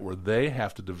in that, where they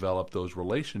have to develop those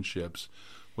relationships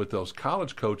with those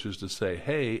college coaches to say,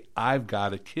 hey, I've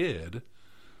got a kid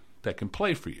that can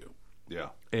play for you.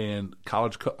 Yeah. And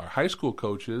high school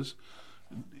coaches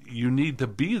you need to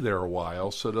be there a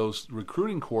while so those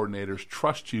recruiting coordinators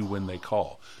trust you when they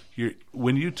call.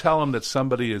 When you tell them that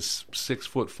somebody is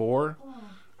 6'4",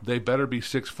 they better be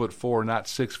 6'4", not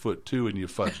 6'2", and you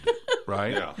fudged it,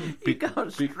 right? Yeah. You got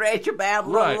to stretch them out a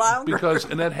little longer.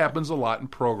 And that happens a lot in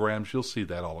programs. You'll see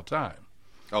that all the time.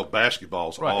 Oh,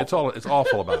 basketball's right. awful. It's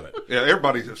awful about it. Yeah,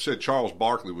 everybody said Charles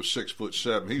Barkley was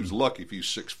 6'7". He was lucky if he was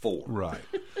 6'4". Right.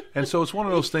 And so it's one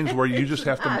of those things where you just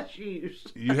have to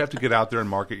you have to get out there and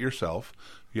market yourself.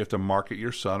 You have to market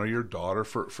your son or your daughter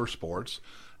for sports,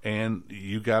 and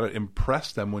you got to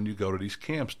impress them when you go to these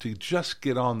camps to just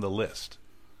get on the list.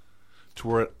 To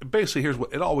where basically here's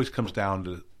what it always comes down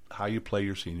to: how you play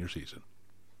your senior season.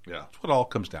 Yeah, that's what it all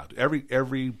comes down to.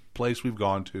 Every place we've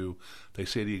gone to, they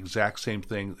say the exact same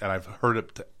thing, and I've heard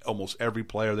it to almost every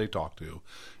player they talk to,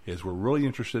 is we're really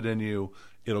interested in you.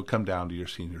 It'll come down to your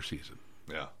senior season.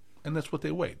 Yeah. And that's what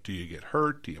they wait. Do you get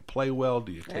hurt? Do you play well?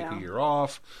 Do you take a year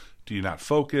off? Do you not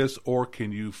focus? Or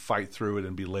can you fight through it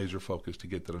and be laser focused to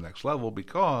get to the next level?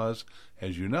 Because,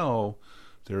 as you know,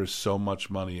 there is so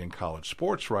much money in college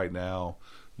sports right now.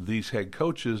 These head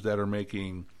coaches that are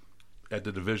making at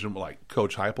the division, like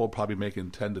Coach Heupel, probably making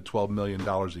 $10 to $12 million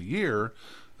a year.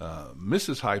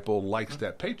 Mrs. Heupel likes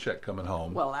that paycheck coming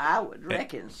home. Well, I would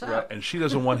reckon so. Right, and she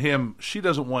doesn't want him. She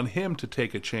doesn't want him to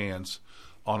take a chance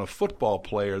on a football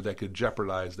player that could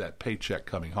jeopardize that paycheck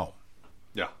coming home.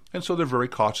 Yeah, and so they're very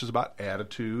cautious about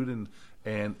attitude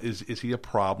and is he a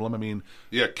problem? I mean,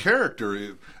 yeah, character,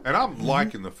 and I'm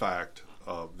liking the fact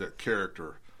that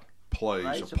character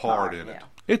plays a part in it.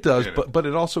 It does, but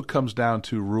it also comes down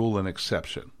to rule and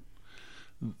exception.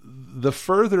 The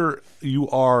further you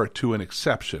are to an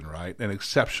exception, right, an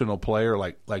exceptional player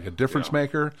like a difference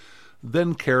maker,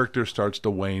 then character starts to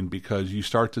wane because you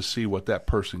start to see what that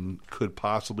person could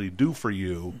possibly do for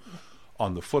you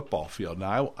on the football field.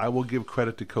 Now, I will give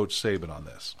credit to Coach Saban on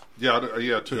this. Yeah,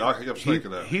 too. I was thinking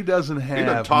that. He doesn't have he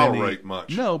doesn't tolerate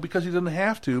much. No, because he doesn't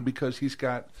have to, because he's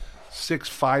got 6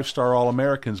 5-star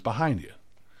All-Americans behind you.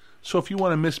 So if you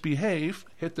want to misbehave,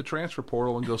 hit the transfer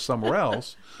portal and go somewhere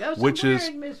else, which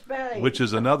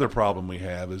is another problem we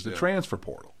have is the transfer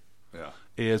portal. Yeah.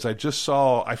 Is I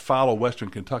follow Western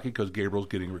Kentucky because Gabriel's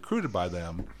getting recruited by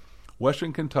them.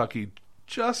 Western Kentucky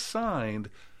just signed,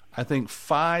 I think,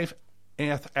 5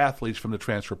 athletes from the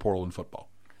transfer portal in football.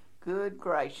 Good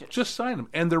gracious. Just signed them.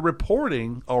 And they're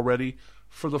reporting already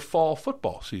for the fall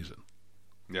football season.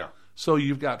 Yeah. So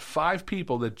you've got 5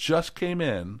 people that just came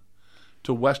in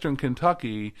to Western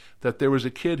Kentucky, that there was a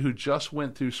kid who just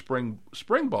went through spring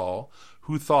ball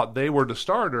who thought they were the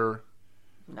starter.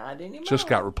 Not anymore. Just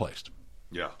got replaced.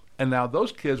 Yeah. And now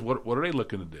those kids, what are they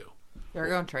looking to do? They're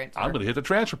going to transfer. I'm going to hit the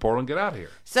transfer portal and get out of here.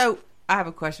 So I have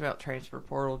a question about transfer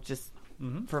portal, just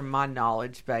from my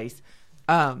knowledge base.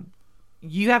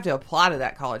 You have to apply to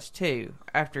that college too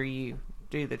after you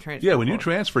do the transfer. Yeah, when you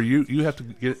transfer, you have to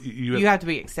get you have to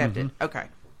be accepted. Okay.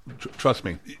 Trust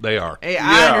me, they are. I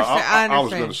understand. I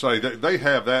was going to say they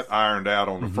have that ironed out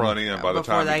on the front end by the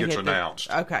time it gets announced.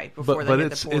 Before they hit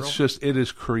the portal. It's just it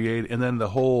is created, and then the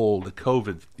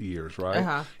COVID years,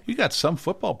 right? You got some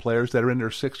football players that are in their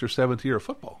 6th or 7th year of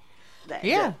football.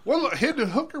 Yeah. Well,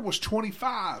 Hendon Hooker was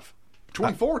 25.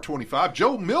 24-25.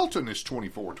 Joe Milton is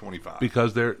 24-25.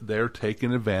 Because they're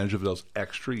taking advantage of those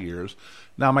extra years.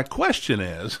 Now, my question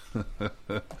is,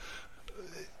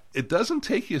 it doesn't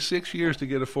take you 6 years to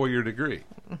get a 4-year degree.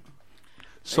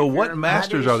 So what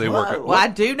masters are they working? Well, I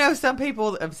do know some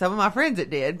people, some of my friends that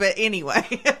did, but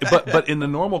anyway. but in the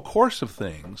normal course of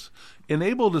things,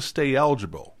 enabled to stay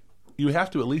eligible, you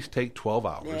have to at least take 12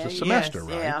 hours a semester,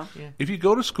 right? Yeah. If you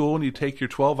go to school and you take your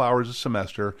 12 hours a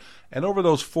semester, and over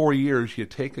those 4 years you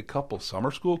take a couple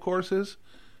summer school courses,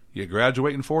 you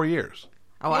graduate in 4 years.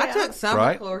 Oh, I took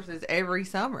summer courses every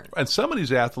summer. And some of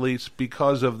these athletes,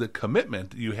 because of the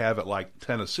commitment you have at like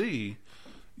Tennessee,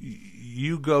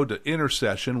 you go to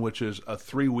intercession, which is a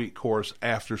 3-week course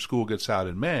after school gets out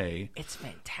in May. It's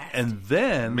fantastic. And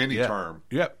then mini-term.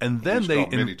 Yeah, and then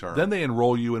they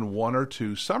enroll you in 1 or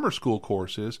 2 summer school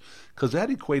courses because that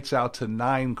equates out to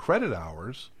 9 credit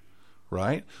hours,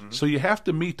 right? Mm-hmm. So you have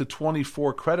to meet the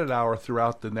 24 credit hour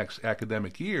throughout the next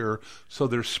academic year. So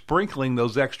they're sprinkling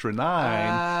those extra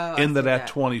 9 into that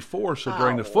 24. So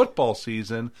during the football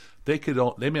season, they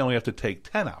may only have to take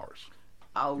 10 hours.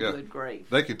 Oh, good grief!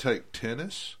 They could take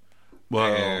tennis.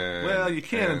 Well, you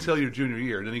can't until your junior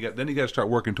year. Then you got to start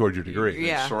working towards your degree.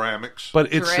 Yeah, ceramics.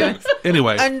 But it's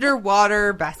anyway.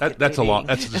 Underwater basket. That's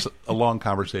just a long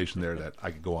conversation there that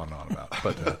I could go on and on about.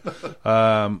 But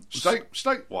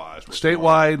statewide,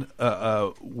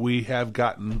 we have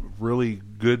gotten really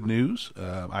good news.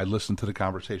 I listened to the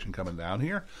conversation coming down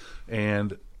here,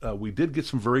 and we did get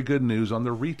some very good news on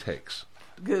the retakes.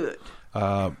 Good.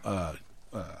 I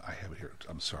have it here.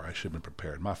 I'm sorry, I should have been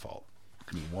prepared. My fault.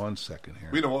 Give me 1 second here.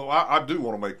 You know, I do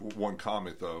want to make one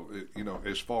comment, though. You know,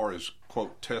 as far as,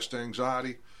 quote, test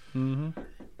anxiety, you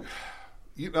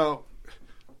know,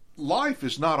 life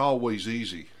is not always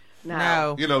easy.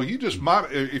 No. You know, you just might,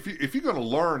 if you're going to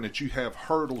learn that you have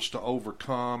hurdles to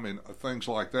overcome and things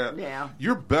like that,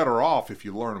 you're better off if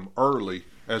you learn them early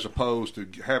as opposed to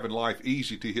having life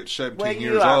easy to hit 17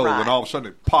 years old and all of a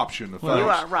sudden it pops you in the face. You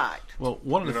are right. Well,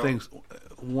 one of the things,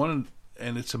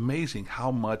 and it's amazing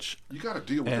how much you got to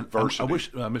deal with adversity. I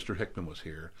wish Mr. Hickman was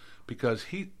here because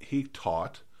he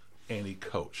taught and he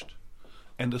coached,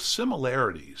 and the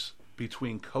similarities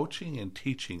between coaching and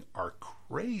teaching are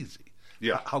crazy.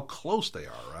 Yeah, how close they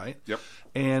are, right? Yep.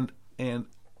 And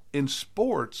in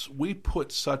sports, we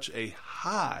put such a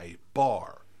high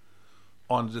bar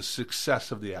on the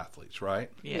success of the athletes,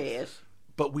 right? Yes.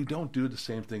 But we don't do the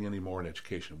same thing anymore in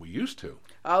education. We used to.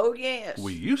 Oh, yes.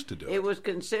 We used to do it. It was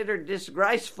considered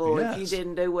disgraceful if you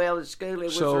didn't do well at school. It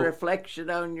was a reflection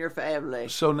on your family.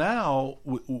 So now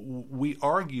we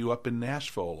argue up in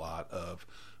Nashville a lot of,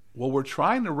 well, we're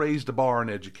trying to raise the bar in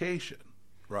education,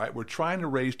 right? We're trying to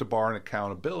raise the bar in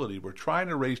accountability. We're trying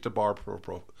to raise the bar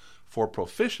for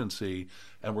proficiency,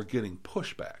 and we're getting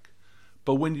pushback.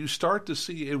 But when you start to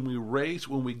see and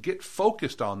when we get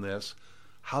focused on this,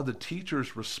 how the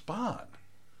teachers respond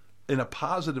in a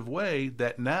positive way,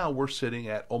 that now we're sitting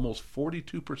at almost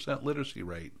 42% literacy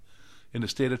rate in the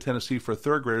state of Tennessee for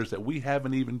third graders that we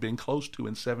haven't even been close to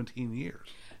in 17 years.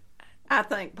 I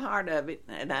think part of it,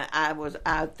 and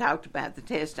I talked about the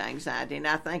test anxiety, and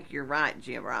I think you're right,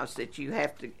 Jim Ross, that you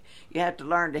have to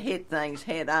learn to hit things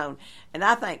head on, and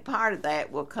I think part of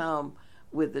that will come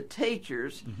with the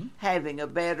teachers having a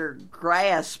better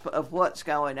grasp of what's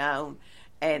going on.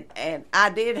 And I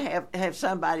did have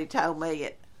somebody told me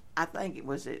I think it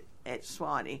was at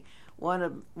Swanee, one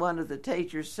of the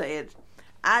teachers said,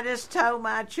 I just told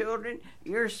my children,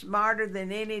 you're smarter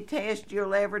than any test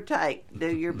you'll ever take.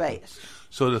 Do your best.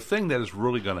 So the thing that is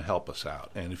really going to help us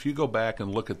out, and if you go back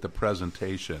and look at the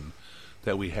presentation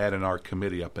that we had in our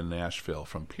committee up in Nashville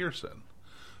from Pearson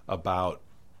about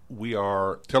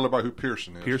Tell everybody who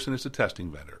Pearson is. Pearson is the testing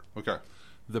vendor. Okay.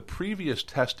 The previous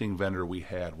testing vendor we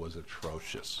had was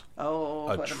atrocious. Oh,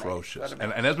 atrocious.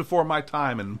 And that's before my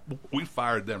time, and we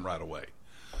fired them right away.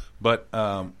 But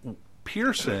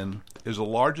Pearson is the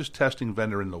largest testing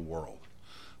vendor in the world.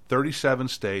 37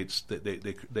 states,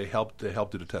 they help do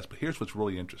the test. But here's what's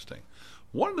really interesting.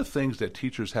 One of the things that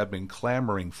teachers have been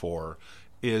clamoring for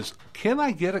is, can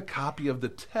I get a copy of the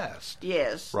test?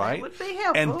 Yes, right? That would be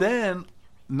helpful. And then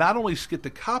not only get the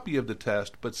copy of the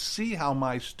test, but see how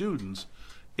my students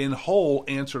in whole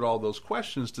answered all those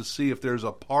questions to see if there's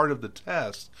a part of the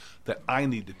test that I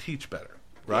need to teach better,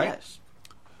 right? Yes.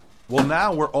 Well,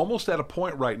 now we're almost at a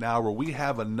point right now where we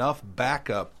have enough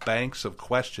backup banks of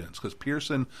questions because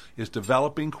Pearson is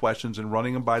developing questions and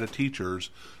running them by the teachers,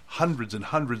 hundreds and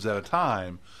hundreds at a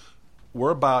time.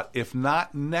 We're about, if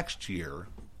not next year,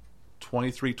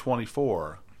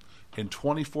 23-24, in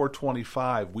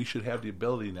 24-25, we should have the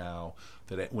ability now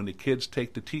that when the kids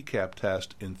take the TCAP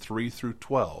test in 3 through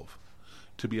 12,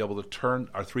 to be able to turn,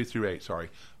 or 3 through 8, sorry,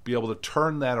 be able to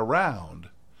turn that around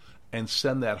and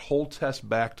send that whole test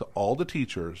back to all the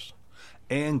teachers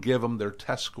and give them their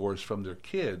test scores from their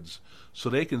kids so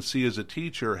they can see as a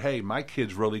teacher, hey, my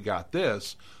kids really got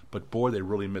this, but boy, they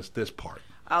really missed this part.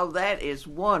 Oh, that is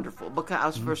wonderful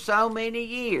because for so many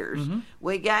years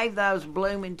we gave those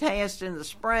blooming tests in the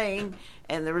spring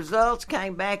and the results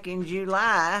came back in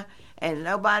July and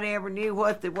nobody ever knew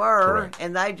what they were. Correct.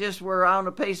 And they just were on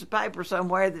a piece of paper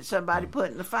somewhere that somebody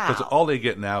put in the file. Because all they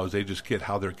get now is they just get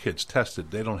how their kids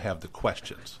tested. They don't have the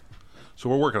questions. So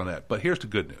we're working on that. But here's the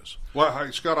good news. Well,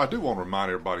 hey, Scott, I do want to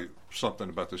remind everybody something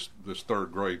about this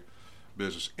third grade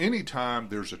business. Anytime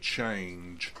there's a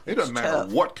change, it doesn't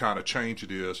matter what kind of change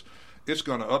it is, it's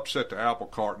going to upset the apple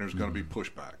cart and there's going to be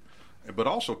pushback. But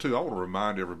also, too, I want to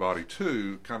remind everybody,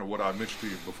 too, kind of what I mentioned to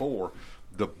you before,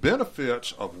 the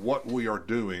benefits of what we are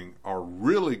doing are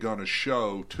really going to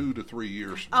show 2 to 3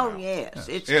 years from now. Yes.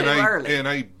 It's too early. In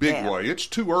a big way. It's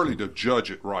too early to judge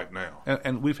it right now.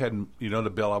 And we've had, the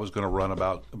bill I was going to run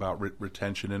about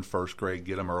retention in first grade,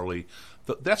 get them early.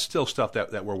 That's still stuff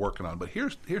that we're working on. But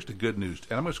here's the good news,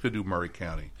 and I'm just going to do Murray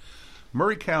County.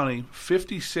 Murray County,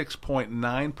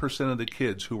 56.9% of the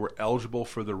kids who were eligible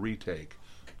for the retake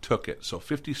took it. So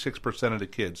 56% of the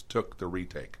kids took the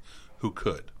retake who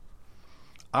could.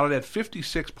 Out of that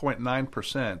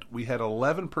 56.9%, we had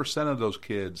 11% of those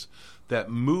kids that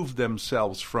moved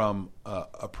themselves from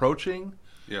approaching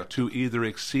to either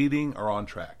exceeding or on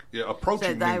track. Yeah,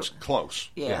 approaching means close.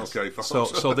 Yes. Okay, folks.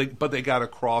 So they got to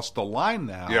cross the line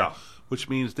now. Yeah. Which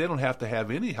means they don't have to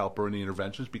have any help or any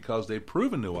interventions because they've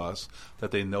proven to us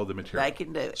that they know the material. They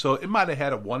can do it. So it might have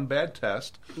had one bad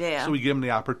test. Yeah. So we give them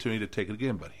the opportunity to take it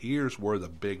again. But here's where the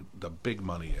big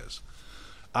money is.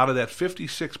 Out of that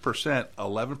 56%,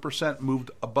 11%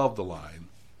 moved above the line,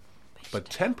 but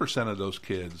 10% of those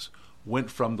kids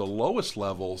went from the lowest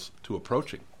levels to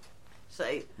approaching.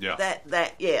 See, Yeah.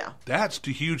 That's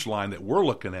the huge line that we're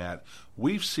looking at.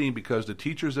 We've seen, because the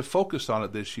teachers have focused on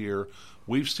it this year,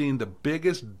 we've seen the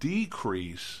biggest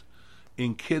decrease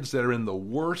in kids that are in the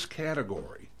worst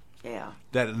category. Yeah.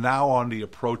 That are now on the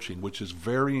approaching, which is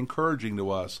very encouraging to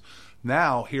us.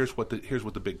 Now, here's what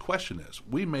the big question is.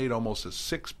 We made almost a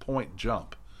 6-point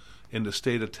jump in the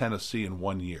state of Tennessee in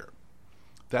 1 year.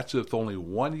 That's with only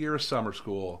 1 year of summer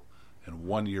school and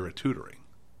 1 year of tutoring.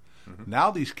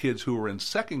 Now these kids who are in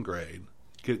second grade,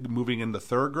 moving into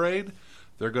third grade,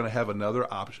 they're going to have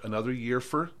another year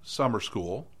for summer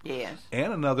school, Yes.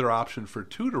 and another option for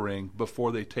tutoring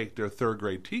before they take their third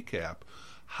grade TCAP.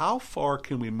 How far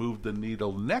can we move the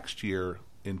needle next year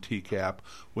in TCAP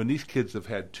when these kids have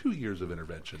had 2 years of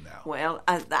intervention now? Well,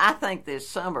 I think this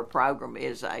summer program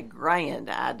is a grand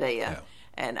idea.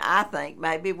 And I think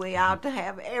maybe we ought to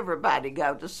have everybody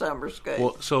go to summer school.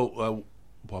 Well, so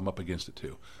I'm up against it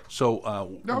too.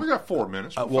 So no, we got 4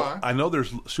 minutes. We're well, fine. I know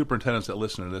there's superintendents that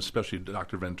listen to this, especially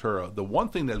Dr. Ventura. The one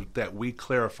thing that we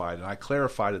clarified, and I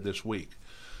clarified it this week,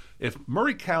 if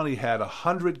Murray County had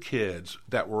 100 kids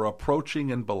that were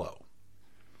approaching and below,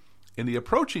 in the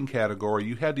approaching category,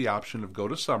 you had the option of go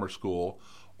to summer school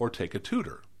or take a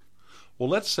tutor. Well,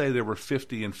 let's say there were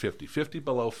 50 and 50, 50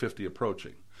 below, 50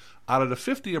 approaching. Out of the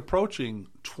 50 approaching,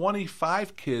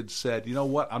 25 kids said, you know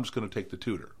what, I'm just going to take the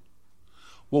tutor.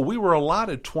 Well, we were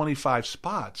allotted 25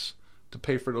 spots to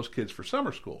pay for those kids for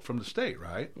summer school from the state,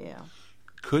 right? Yeah.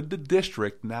 Could the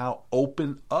district now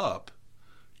open up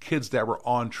kids that were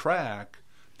on track,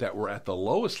 that were at the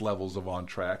lowest levels of on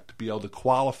track, to be able to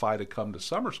qualify to come to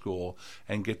summer school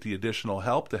and get the additional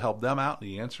help to help them out? And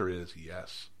the answer is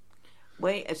yes.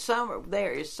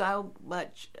 There is so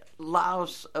much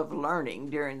loss of learning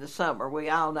during the summer. We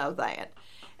all know that.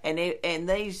 And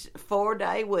these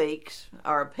 4-day weeks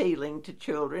are appealing to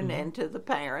children and to the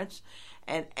parents.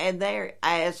 And there,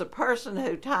 as a person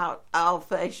who taught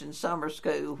old-fashioned summer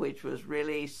school, which was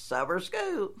really summer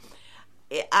school,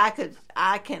 I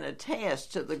can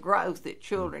attest to the growth that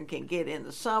children can get in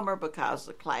the summer because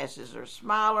the classes are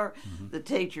smaller, the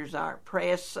teachers aren't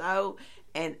pressed so,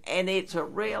 and it's a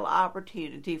real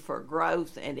opportunity for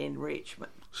growth and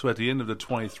enrichment. So at the end of the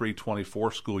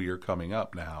 23-24 school year coming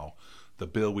up now, the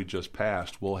bill we just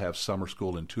passed will have summer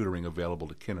school and tutoring available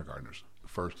to kindergartners,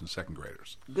 first and second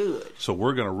graders. Good. So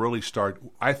we're going to really start.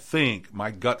 I think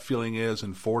my gut feeling is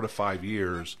in 4 to 5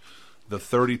 years, the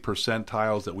 30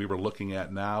 percentiles that we were looking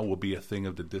at now will be a thing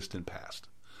of the distant past,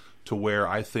 to where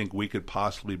I think we could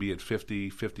possibly be at 50,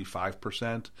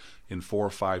 55% in 4 or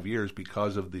 5 years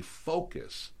because of the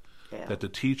focus that the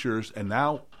teachers, and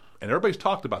everybody's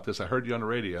talked about this. I heard you on the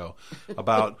radio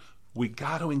about we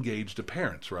got to engage the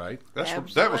parents, right? That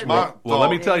was my thought. Well, let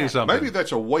me tell you something. Maybe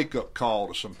that's a wake-up call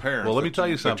to some parents. Well, let me tell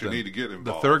you something. That you need to get involved.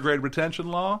 The third grade retention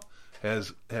law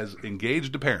has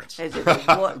engaged the parents.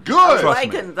 Good.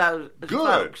 Awakened those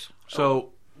folks.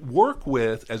 So work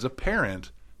with, as a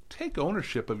parent, take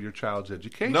ownership of your child's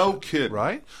education. No kidding.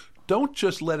 Right? Don't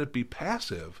just let it be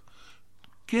passive.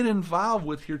 Get involved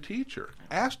with your teacher.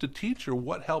 Ask the teacher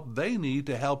what help they need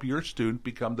to help your student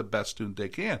become the best student they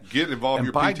can. Get involved in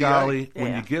your by PTA. Golly,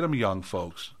 when you get them young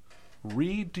folks,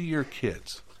 read to your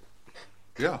kids.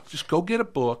 Yeah. Just go get a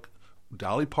book.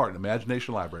 Dolly Parton,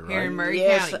 Imagination Library, right? Here in Murray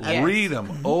County. Yes. Read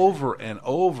them over and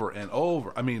over and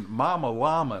over. I mean, Mama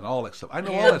Llama and all that stuff. I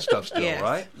know all that stuff still,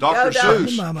 right? Dr.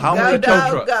 Seuss. How many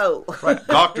children? Go. Right.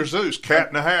 Dr. Seuss, Cat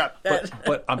in the Hat.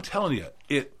 But I'm telling you,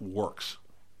 it works.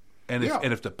 And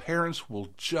if the parents will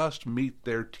just meet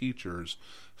their teachers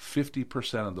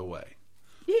 50% of the way,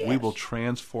 we will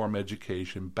transform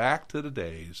education back to the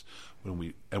days when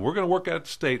we're going to work at the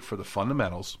state for the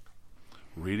fundamentals,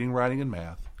 reading, writing, and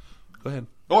math. Go ahead.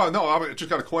 Oh, no, I just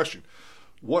got a question.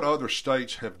 What other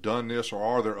states have done this, or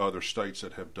are there other states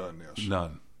that have done this?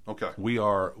 None. Okay. We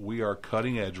are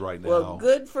cutting edge right now. Well,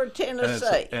 good for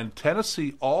Tennessee. And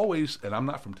Tennessee always, and I'm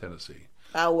not from Tennessee.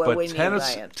 Oh, well, but we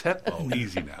Tennessee, need that.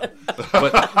 Easy now.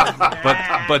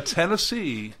 but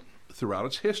Tennessee, throughout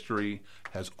its history,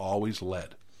 has always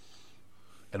led.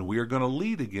 And we are going to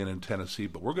lead again in Tennessee,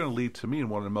 but we're going to lead, to me, and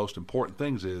one of the most important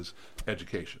things is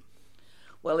education.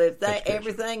 Well, if education.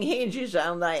 everything hinges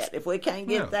on that, if we can't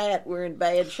get that, we're in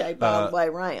bad shape all the way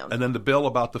around. And then the bill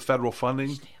about the federal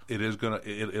funding,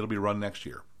 it'll be run next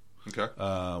year. Okay.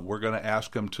 We're going to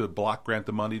ask them to block grant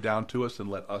the money down to us and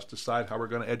let us decide how we're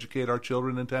going to educate our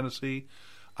children in Tennessee.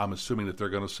 I'm assuming that they're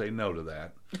going to say no to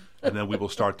that, and then we will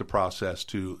start the process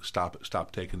to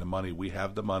stop taking the money. We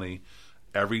have the money.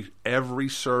 Every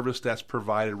service that's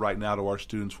provided right now to our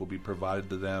students will be provided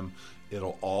to them.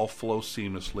 It'll all flow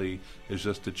seamlessly. It's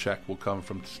just the check will come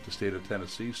from the state of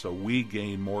Tennessee, so we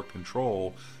gain more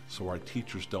control, so our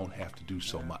teachers don't have to do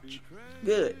so much.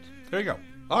 Good. There you go.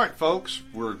 All right, folks,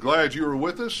 we're glad you were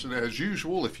with us, and as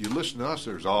usual, if you listen to us,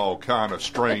 there's all kind of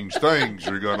strange things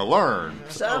you're going to learn.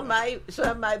 Some may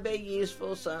be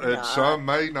useful, some And not. some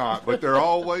may not, but they're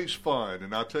always fun.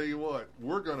 And I'll tell you what,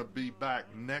 we're going to be back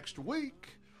next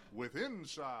week with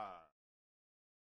Inside.